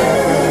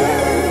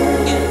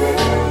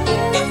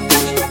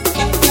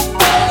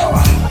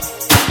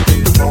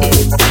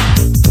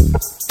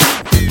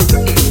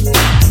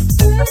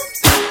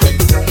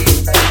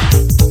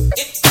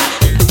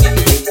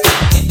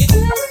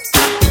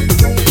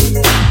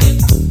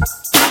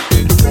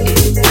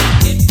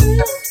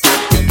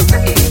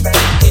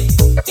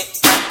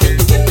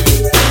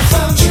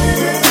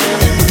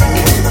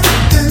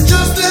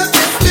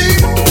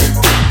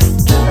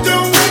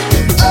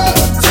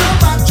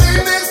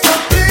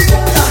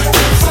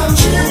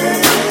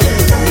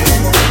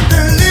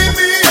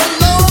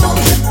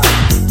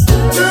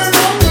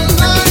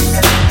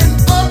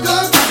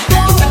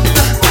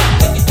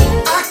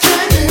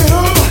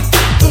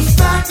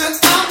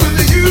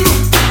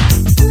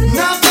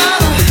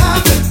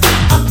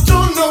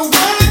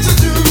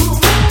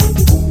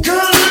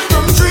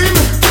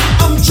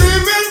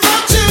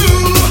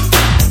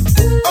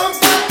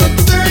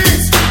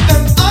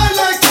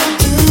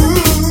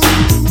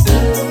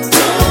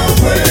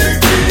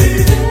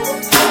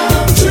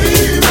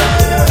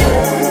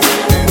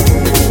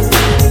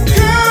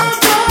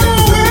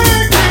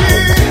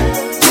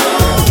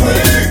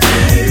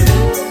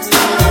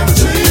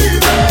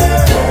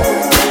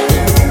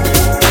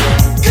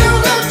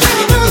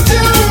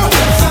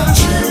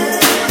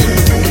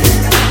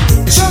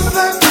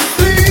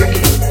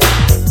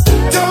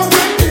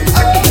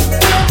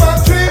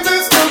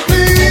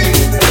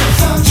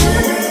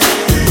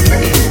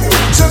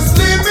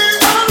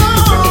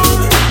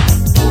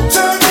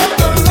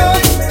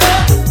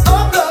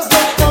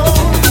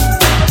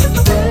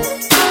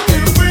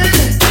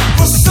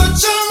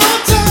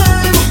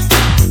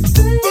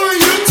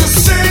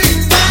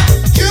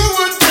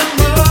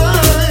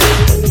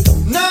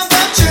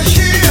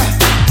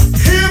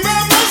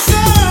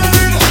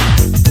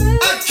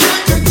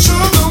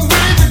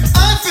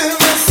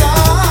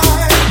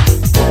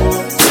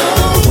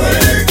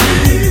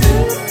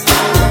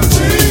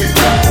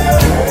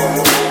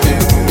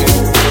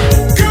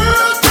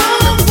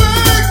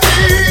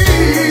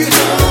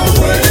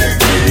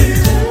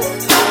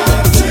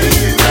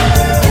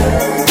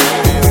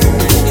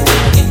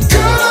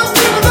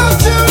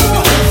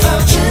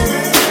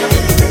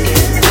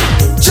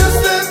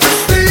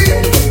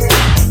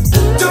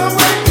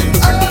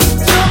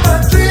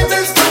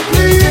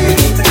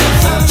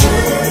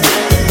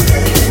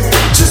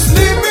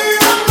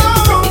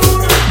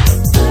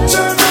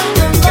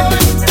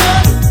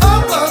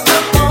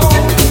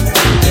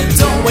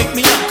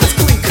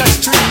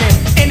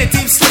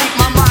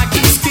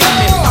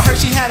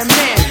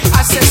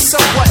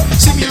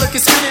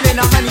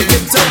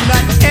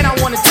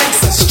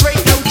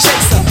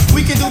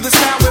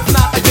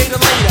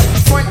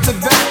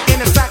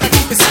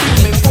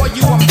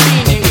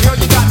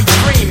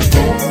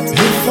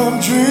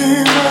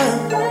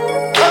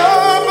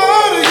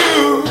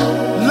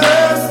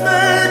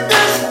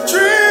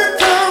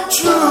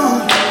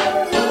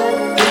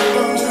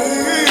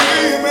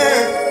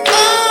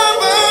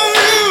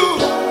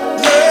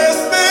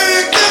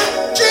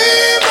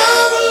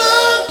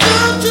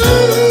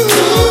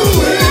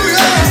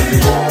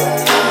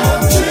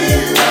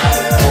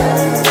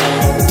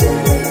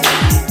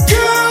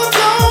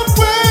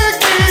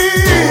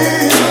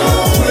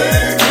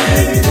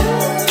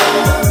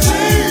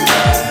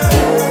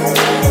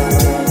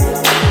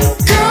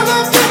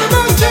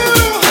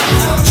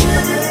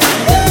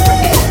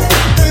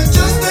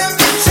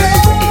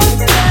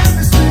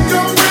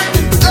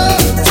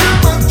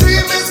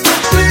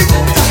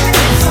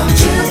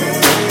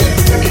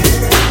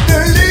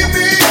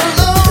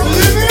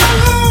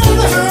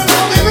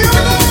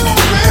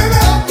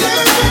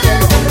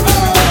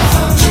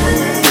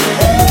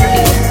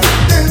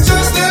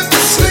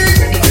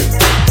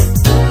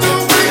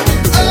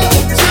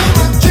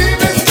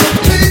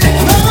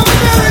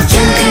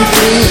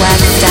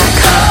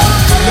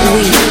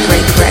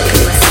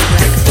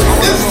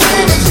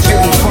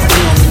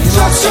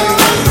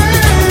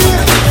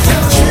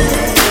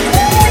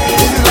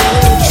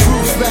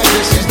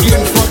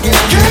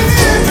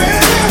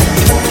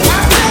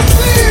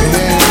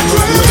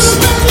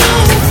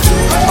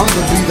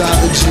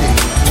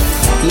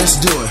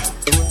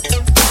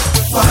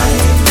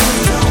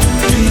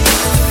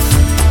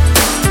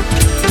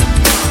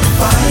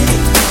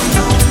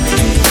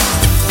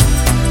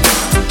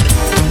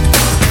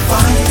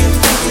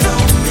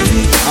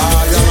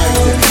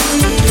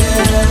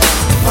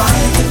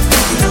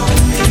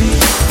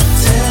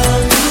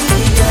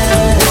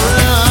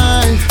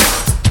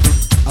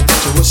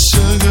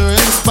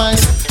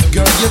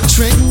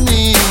 trick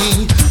me.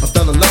 I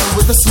fell in love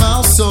with a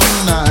smile so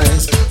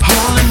nice.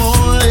 Holy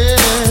moly,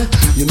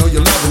 you know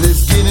your loving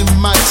is getting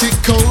mighty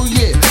cold,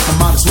 yeah. I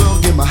might as well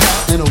get my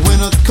hat and a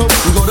winter coat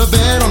and go to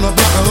bed on a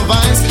block of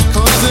ice,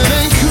 cause it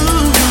ain't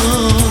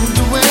cool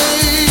the way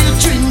you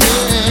treat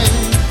me.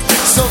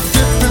 So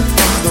different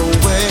from the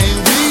way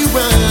we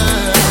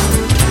were.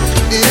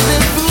 Any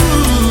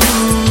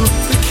fool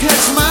could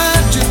catch my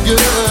drift,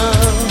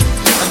 girl.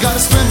 I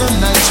gotta spend the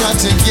night trying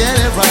to get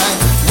it right.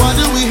 Why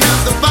do we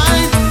have to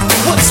fight?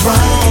 What's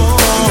wrong?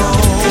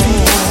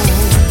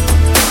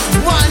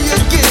 Why you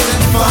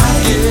getting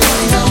funky?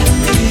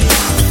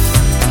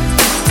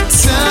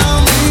 Tell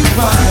me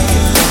why.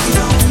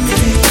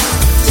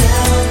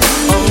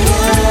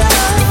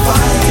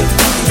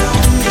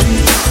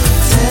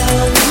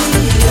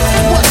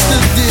 What's the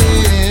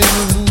deal?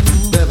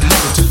 That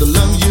happened to the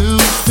love you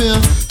feel?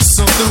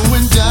 Something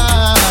went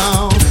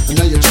down, and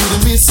now you're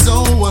treating me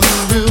so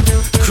unreal.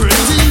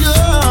 Crazy,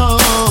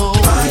 oh.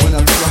 When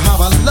I think of how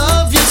I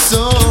love you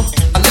so,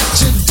 I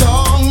let you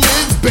dog me,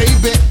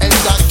 baby, and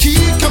I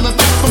keep coming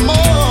back for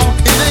more.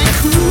 It ain't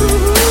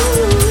cool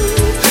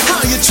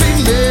how you treat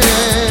me,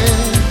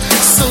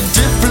 so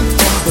different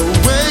from the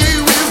way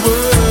we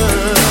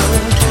were.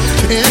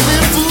 Any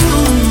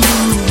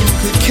fool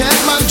could catch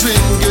my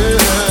dream,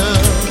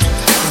 girl.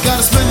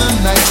 Gotta spend the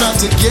night trying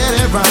to get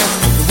it right.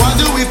 Why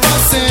do we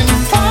fuss and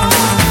fight?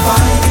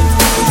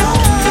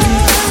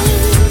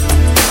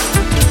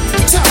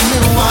 Tell me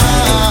why.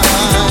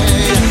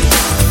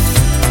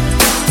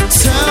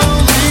 Tell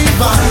me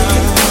why.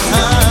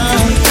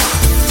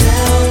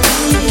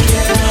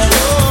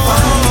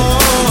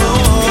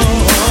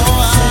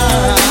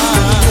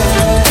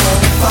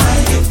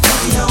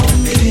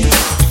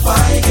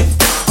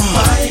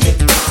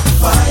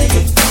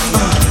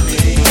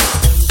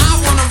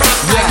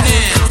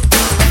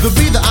 The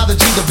B, the I, the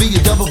G, the B,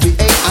 the double B,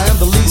 A. I am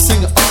the lead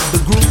singer of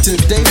the group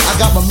today. I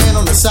got my man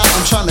on the side,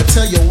 I'm trying to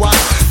tell you why.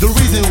 The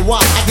reason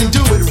why I can do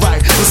it right.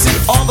 You see,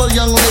 all the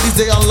young ladies,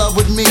 they are in love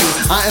with me.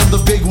 I am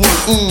the big one,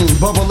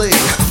 bubbly.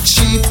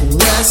 Chief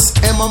West,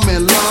 and my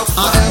man Love.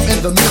 I am in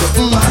the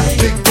middle,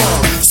 big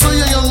ball. So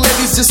you young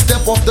ladies, just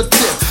step off the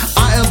tip.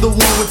 I am the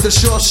one with the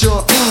short,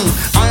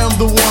 I am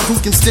the one who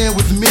can stand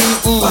with me,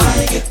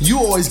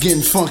 You always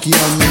getting funky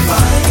on me.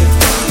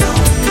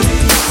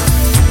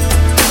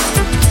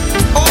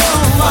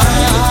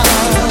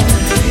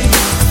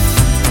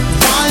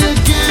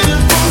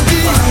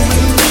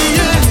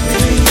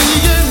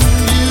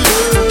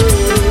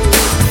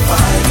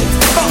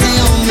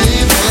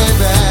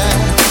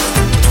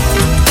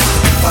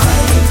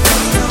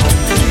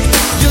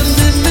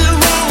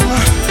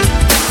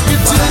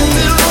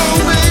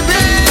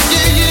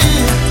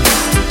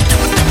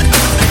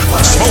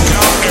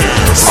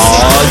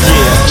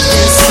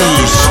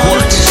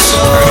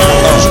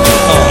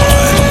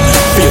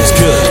 Feels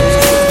good.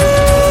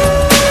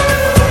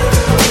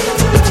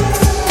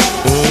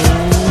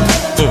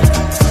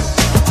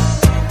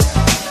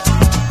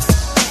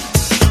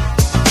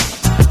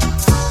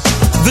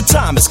 The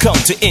time has come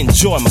to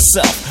enjoy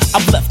myself.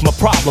 I've left my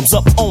problems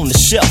up on the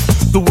shelf.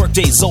 The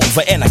workday's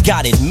over and I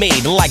got it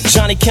made. Like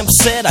Johnny Kemp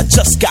said, I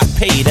just got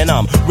paid and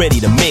I'm ready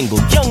to mingle.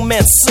 Young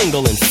man,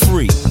 single and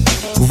free,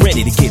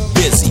 ready to get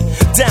busy.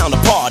 Down to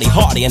party,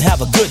 hardy and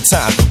have a good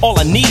time. All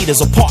I need is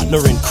a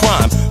partner in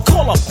crime.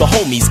 Call up the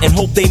homies and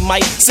hope they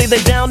might say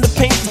they're down to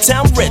paint the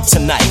town red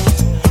tonight.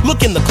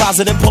 Look in the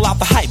closet and pull out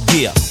the hype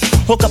gear.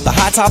 Hook up the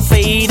high top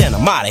fade and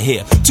I'm out of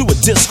here. To a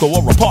disco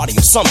or a party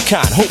of some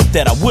kind. Hope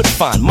that I would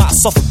find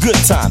myself a good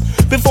time.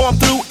 Before I'm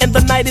through and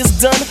the night is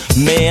done,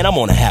 man, I'm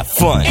gonna have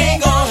fun.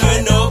 Ain't gonna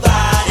hurt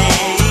nobody.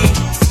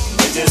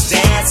 We're just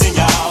dancing,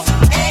 y'all.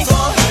 Ain't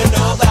gonna hurt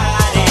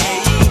nobody.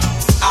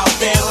 Out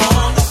there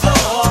on the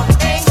floor.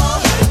 Ain't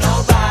gonna hurt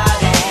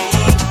nobody.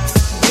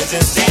 We're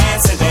just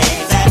dancing,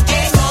 baby. That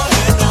ain't gonna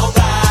hurt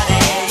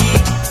nobody.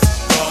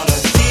 Gonna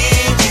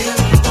give you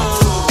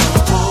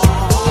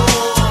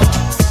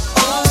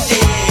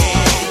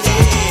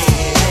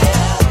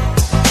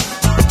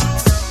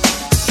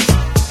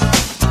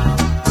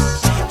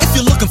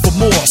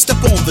more. Step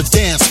on the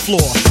dance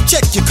floor.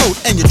 Check your coat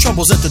and your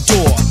troubles at the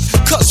door.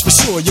 Cause for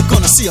sure you're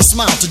gonna see a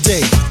smile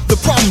today. The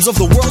problems of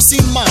the world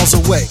seem miles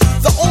away.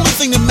 The only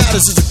thing that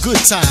matters is a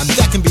good time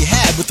that can be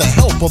had with the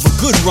help of a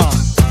good rhyme.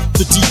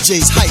 The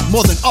DJ's hype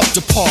more than up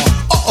to par.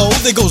 Uh-oh,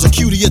 there goes a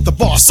cutie at the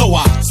bar. So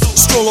I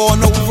stroll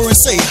on over and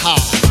say hi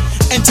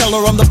and tell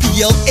her I'm the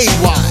PLAY.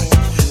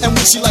 And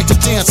would she like to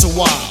dance a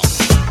while?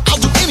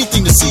 I'll do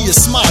anything to see you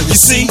smile. You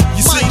see,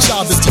 my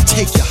job is to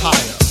take you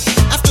higher.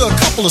 After a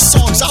couple of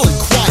songs, I'll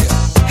inquire.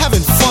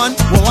 Having fun?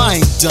 Well, I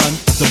ain't done.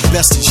 The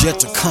best is yet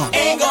to come.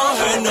 Ain't gonna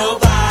hurt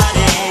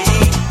nobody.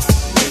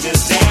 We're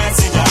just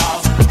dancing,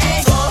 y'all.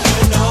 Ain't gonna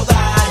hurt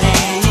nobody.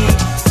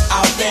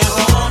 Out there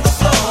on the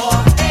floor.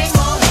 Ain't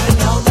gonna hurt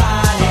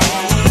nobody.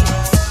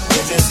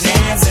 We're just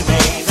dancing,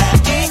 baby. That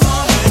ain't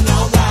gonna hurt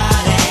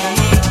nobody.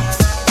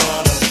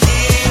 Gonna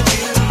give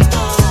you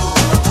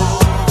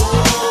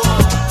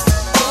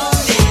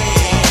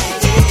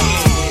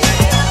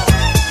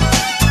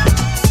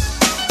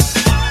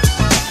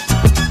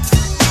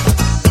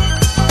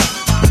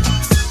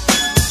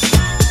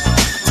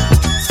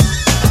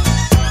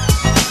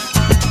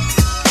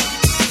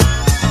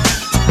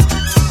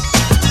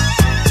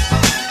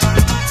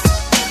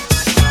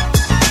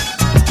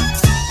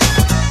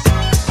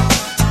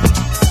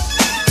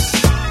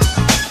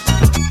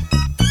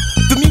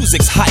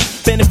music's hype.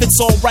 And if it's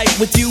alright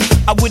with you,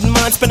 I wouldn't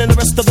mind spending the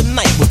rest of the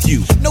night with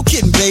you. No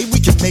kidding, babe,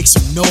 we can make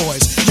some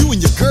noise. You and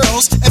your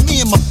girls, and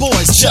me and my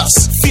boys.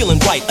 Just feeling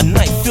right, a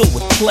night filled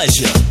with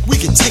pleasure. We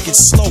can take it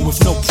slow with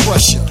no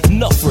pressure.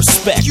 Enough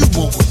respect. You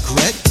won't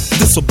regret.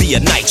 This'll be a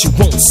night you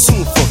won't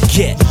soon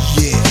forget.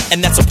 Yeah.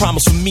 And that's a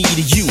promise from me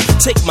to you.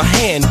 Take my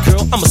hand,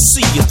 girl, I'ma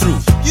see you through.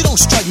 You don't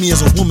strike me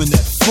as a woman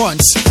that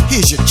fronts.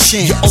 Here's your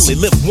chance. You only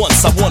live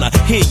once, I wanna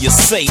hear you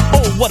say,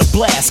 oh, what a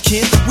blast,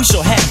 kid. We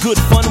sure had good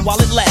fun while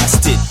it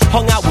lasted.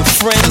 Hung out with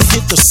friends,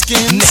 hit the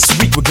skin. Next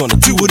week we're gonna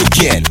do it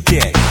again.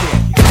 Yeah.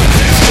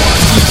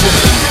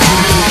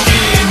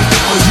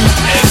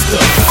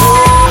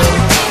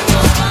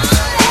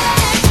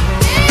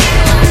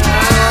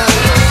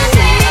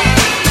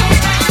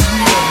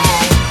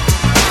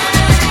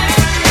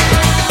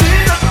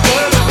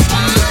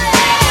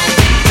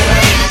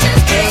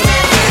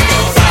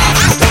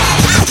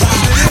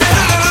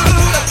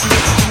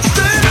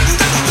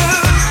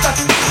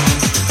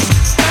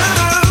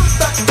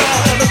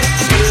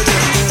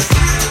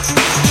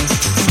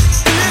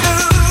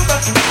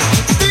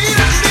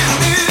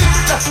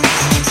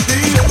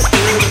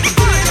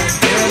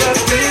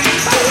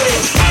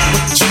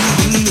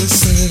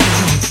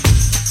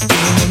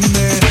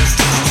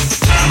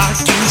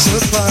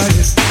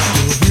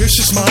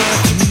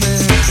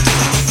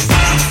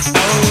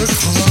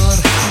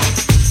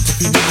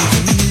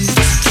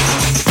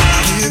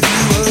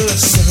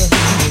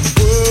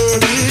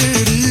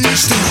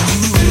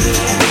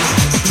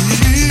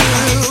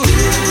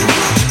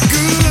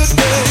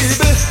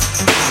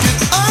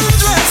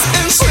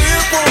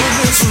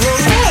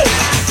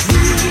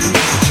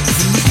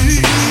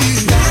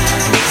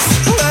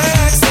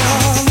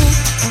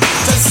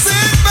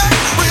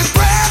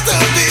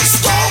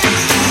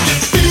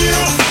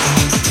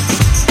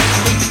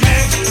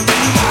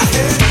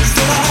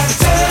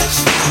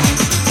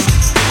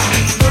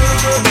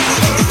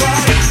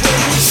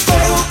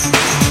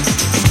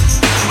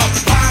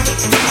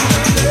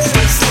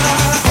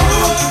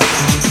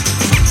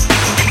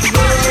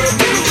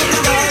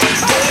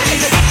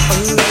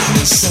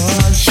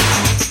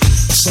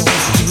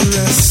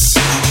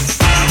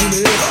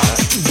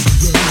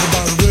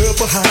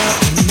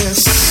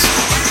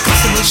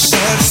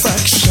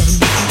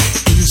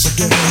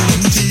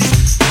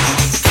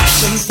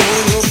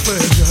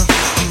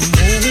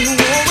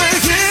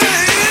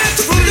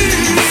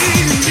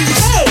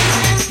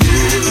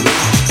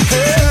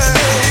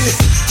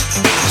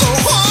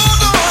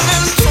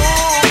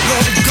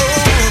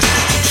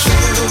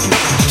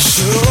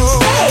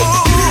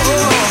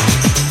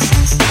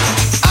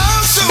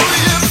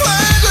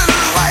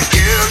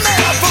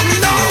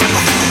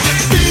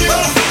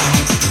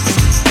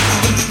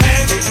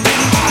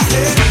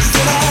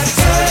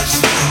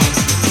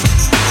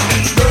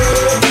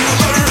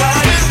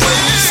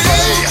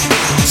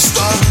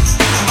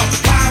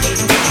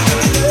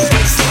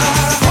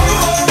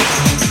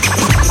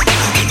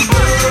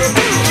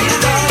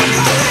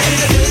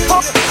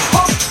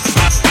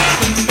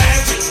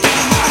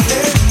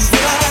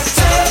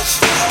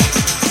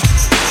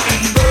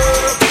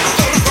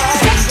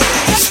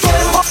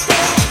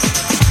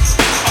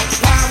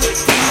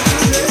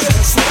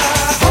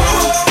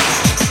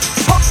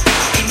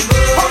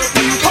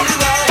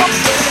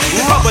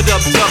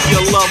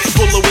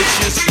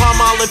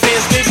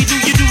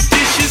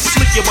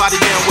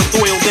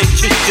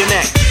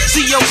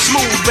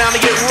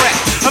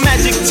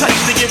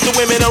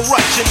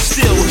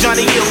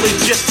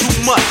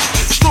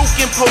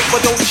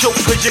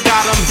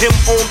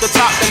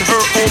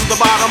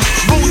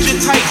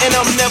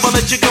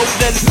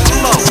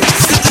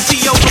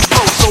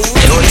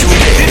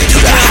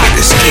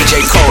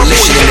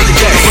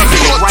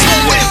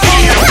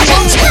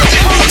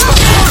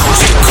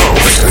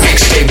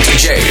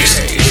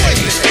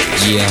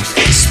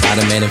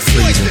 Spider-Man and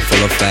Freeze in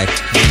full effect.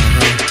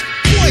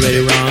 You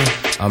ready, Ron?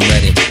 I'm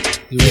ready.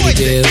 You ready,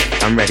 Bill?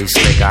 I'm ready,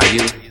 Slick. Are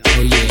you?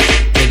 Oh yeah,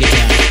 take it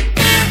down.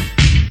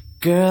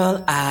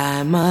 Girl,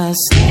 I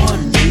must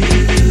warn you,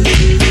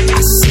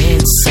 I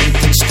sense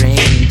something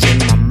strange in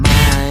my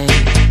mind.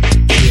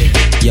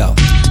 Yo,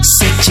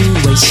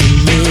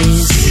 situation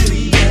is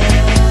serious.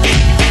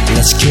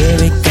 Let's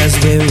cure it 'cause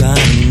we're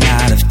running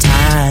out of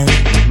time.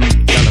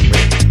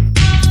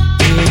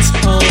 It's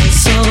all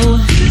so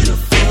beautiful.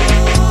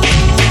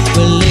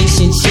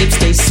 Relationships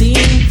they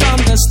seem from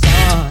the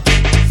start.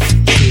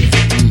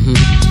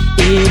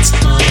 It's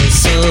all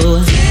so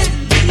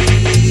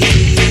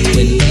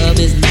when love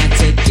is not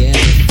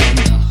together from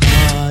the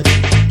heart.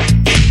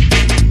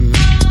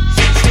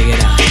 Check it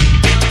out.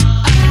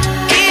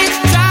 It's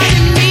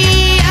driving me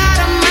out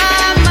of my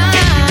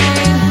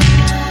mind.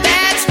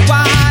 That's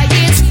why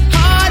it's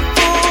hard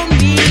for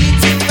me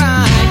to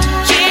find.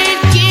 Can't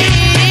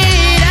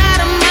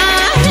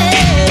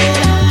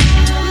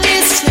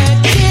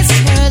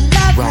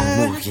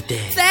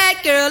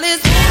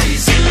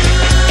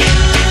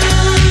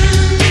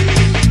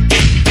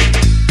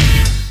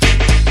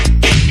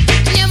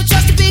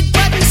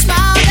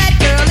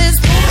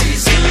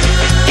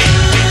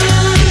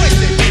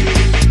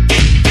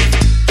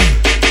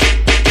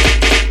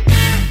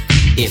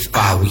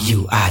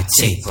you, I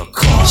take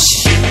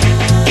precaution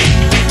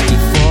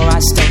before I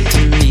step to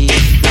meet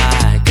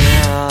my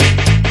girl.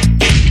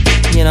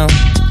 You know,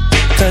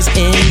 'cause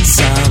in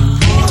some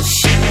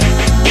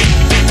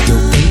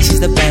you'll think she's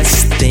the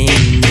best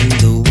thing in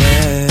the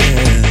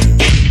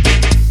world.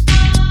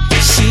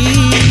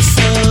 She's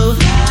so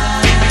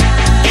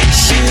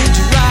should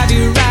drive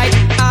you right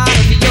out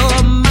of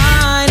your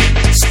mind,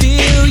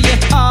 steal your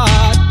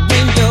heart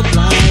when you're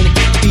blind.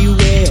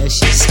 Beware,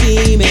 she's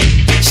scheming.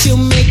 She'll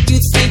make you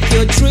think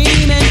you're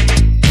dreaming.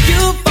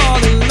 You'll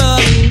fall in love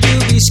and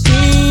you'll be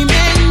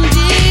screaming,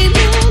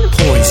 demon.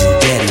 Poison,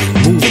 deadly,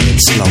 moving it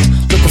slow.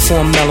 Looking for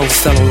a mellow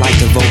fellow like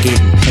the Vogue,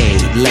 getting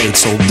paid, laid.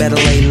 So better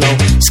lay low,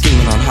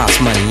 scheming on hot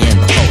money and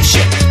the whole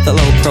shit. The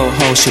low pro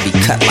hoe should be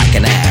cut like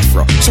an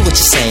afro. So what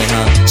you saying,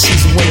 huh?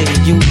 She's a winner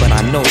to you, but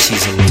I know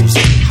she's a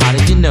loser. How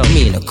did you know?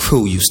 Me and the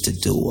crew used to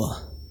do her.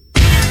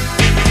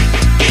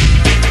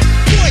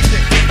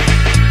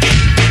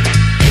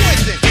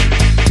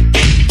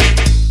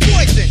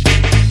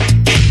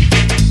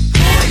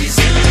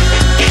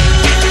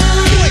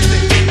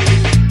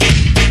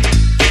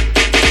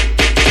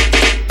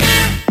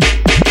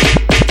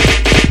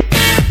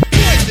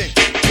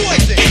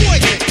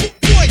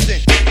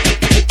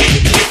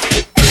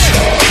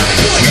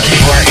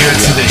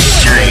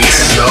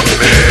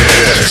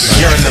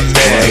 You're in the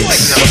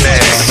mix.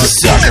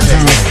 Sucker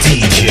Brew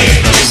DJ.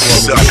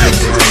 Sucker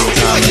Brew.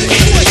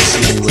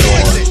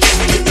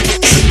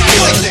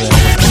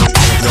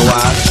 You know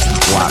why?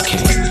 Why I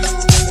can't?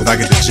 'Cause I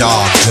get the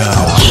job done.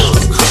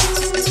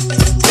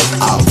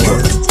 I'll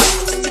work.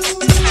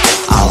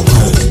 I'll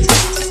work.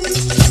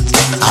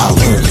 I'll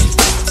work.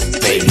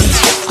 Baby,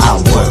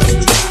 I'll work.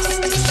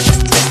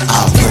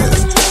 I'll work.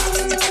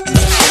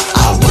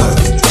 I'll work.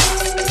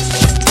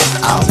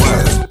 I'll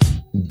work.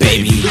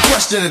 Baby. The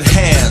question at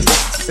hand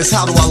is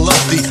how do I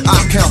love thee?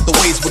 I'll count the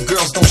ways where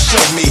girls don't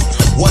shove me.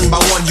 One by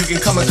one you can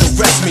come and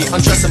caress me,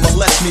 undress and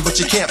molest me, but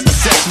you can't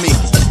possess me.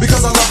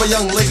 Because I love a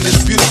young lady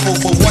that's beautiful,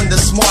 but one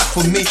that's smart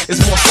for me is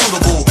more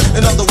suitable.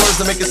 In other words,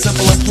 to make it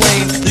simple and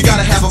plain, you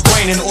gotta have a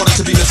brain in order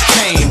to be Miss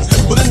Kane.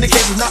 But in the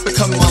case of not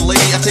becoming my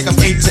lady, I take them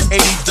 8 to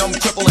 80, dumb,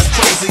 cripple, and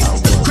crazy.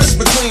 Crisp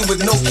and clean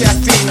with no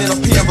caffeine and a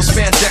pair of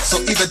spandex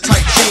or either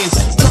tight jeans.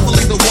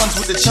 Preferably the ones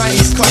with the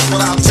Chinese cuts,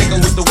 but I'll take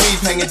them with the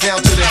weave hanging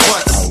down to their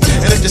butts.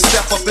 And if you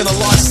step up in a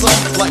large sum,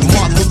 like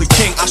Martin Luther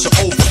King, I should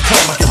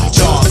overcome. I get the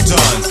job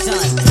done.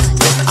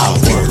 I'll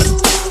work.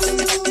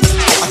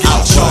 I get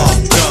the job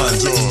done.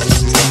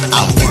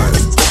 I'll work.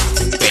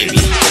 Baby,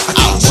 I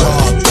get the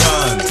job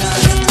done.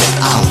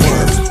 I'll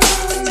work.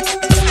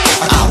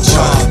 I get the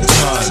job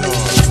done.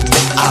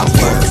 I'll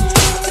work.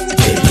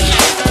 Baby.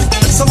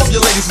 Some of you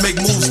ladies make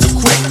moves too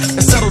quick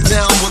and settle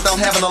down without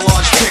having a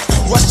large pick.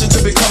 Rush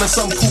into becoming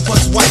some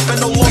poo-puss wife,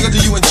 and no longer do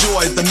you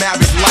enjoy the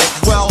married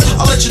life. Well,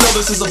 I'll let you know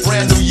this is a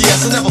brand new year,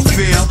 so never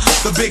fear.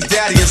 The big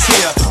daddy is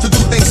here to do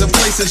things in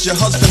places your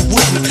husband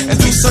wouldn't, and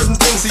do certain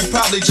things he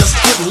probably just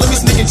couldn't. Let me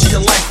sneak into your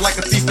life like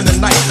a thief in the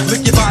night,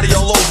 lick your body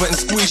all over and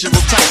squeeze you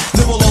real tight.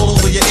 Nibble all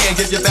over your ear and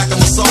give your back a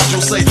massage.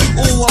 You'll say,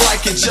 ooh, I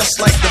like it just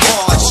like the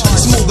barge.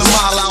 Smooth and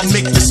mild, I'll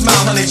make you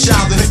smile, honey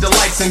child, and hit the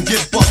lights and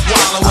get buck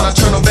wild. And when I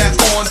turn them back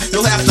on,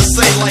 you'll have to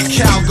say like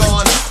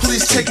Calgon,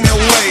 please take me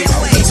away.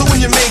 So when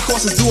your main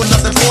course is doing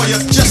nothing for you,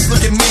 just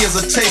look at me as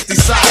a tasty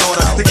side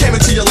order. They came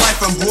into your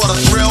life and brought a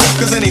thrill,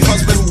 'cause any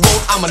husband who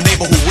won't, I'm a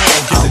neighbor who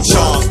will. Get the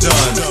job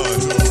done.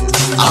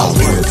 I'll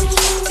work.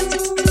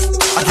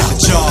 I get the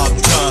job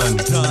done.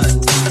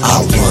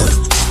 I'll work.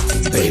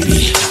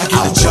 Baby, I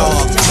get the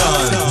job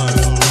done.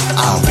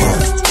 I'll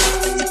work.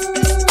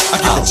 I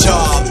get the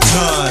job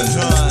done.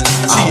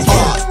 I'll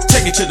work.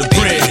 Take it to the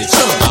bridge.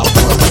 I'll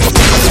work.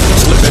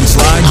 Slip and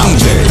slide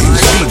DJs.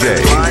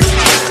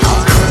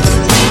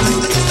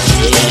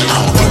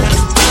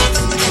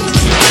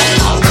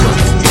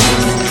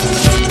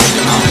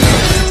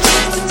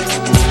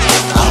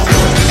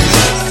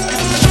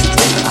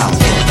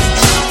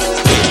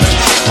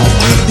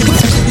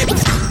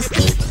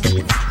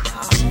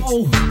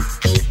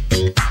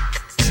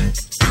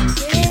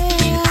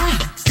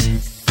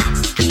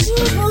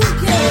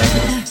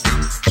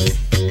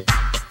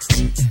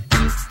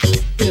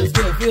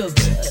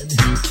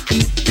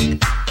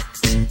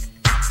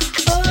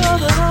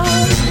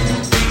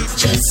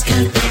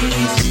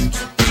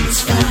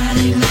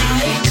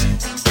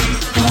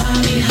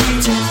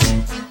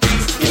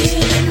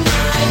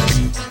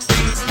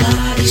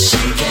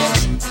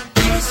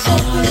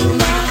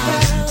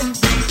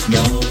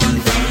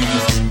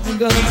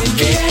 Gonna be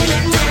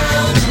getting down.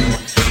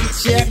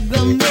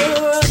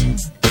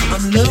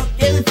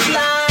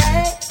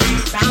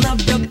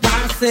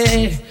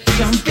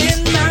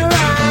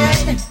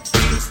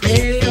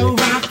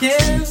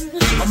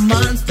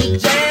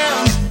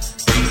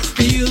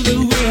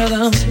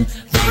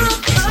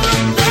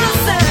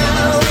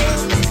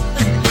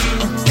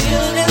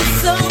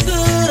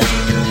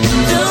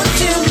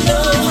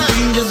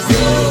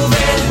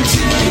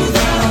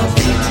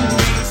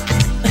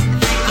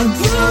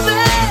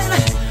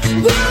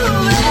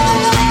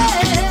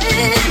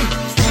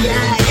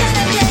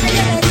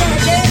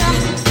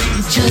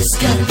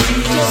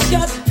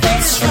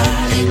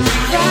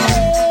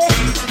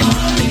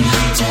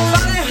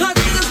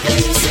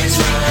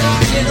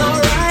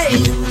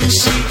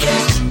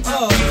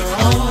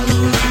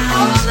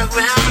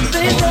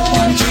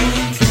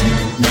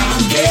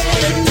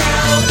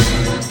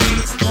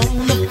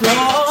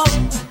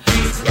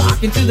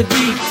 Into the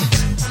beat,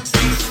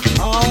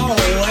 oh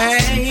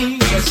way,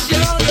 you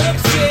sure look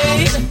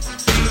sweet,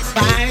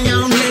 fine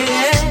young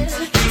lady,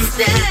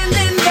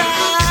 standing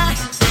by.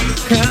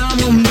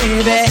 Come on,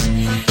 baby,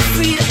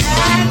 sweet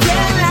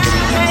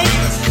Adelaide.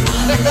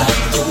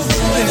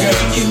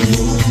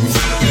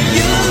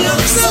 You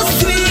look so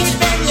sweet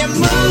and you're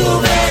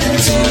moving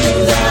to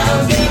the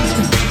beat.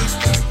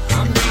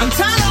 I'm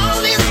tired of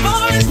all these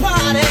boring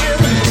parties.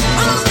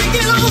 I'm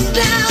get on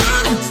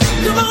down.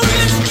 Come on,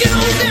 let's get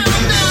on down.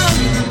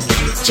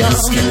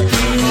 Just get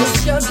paid.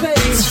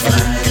 It's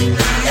Friday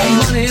night. Got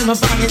money in my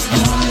pocket.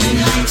 Party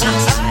hard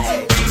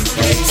time.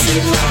 Lazy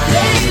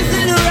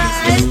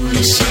right.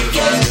 Shake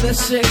it.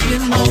 Let's shake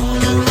it all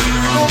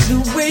around. The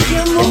way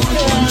you move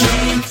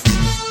it.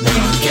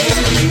 Now get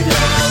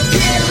down.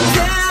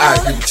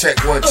 Alright, people, check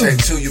one, check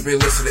two. You've been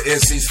listening to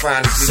NC's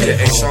Finest,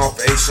 DJ A. Sean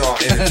for A. Sean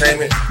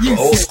Entertainment. For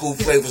Old School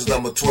Flavors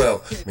number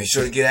 12. Make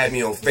sure to get at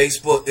me on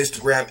Facebook,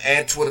 Instagram,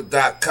 and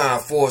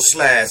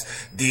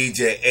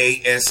Twitter.com/DJ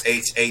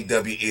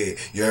ASHAWN.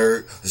 You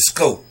heard? Let's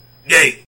go. Yay.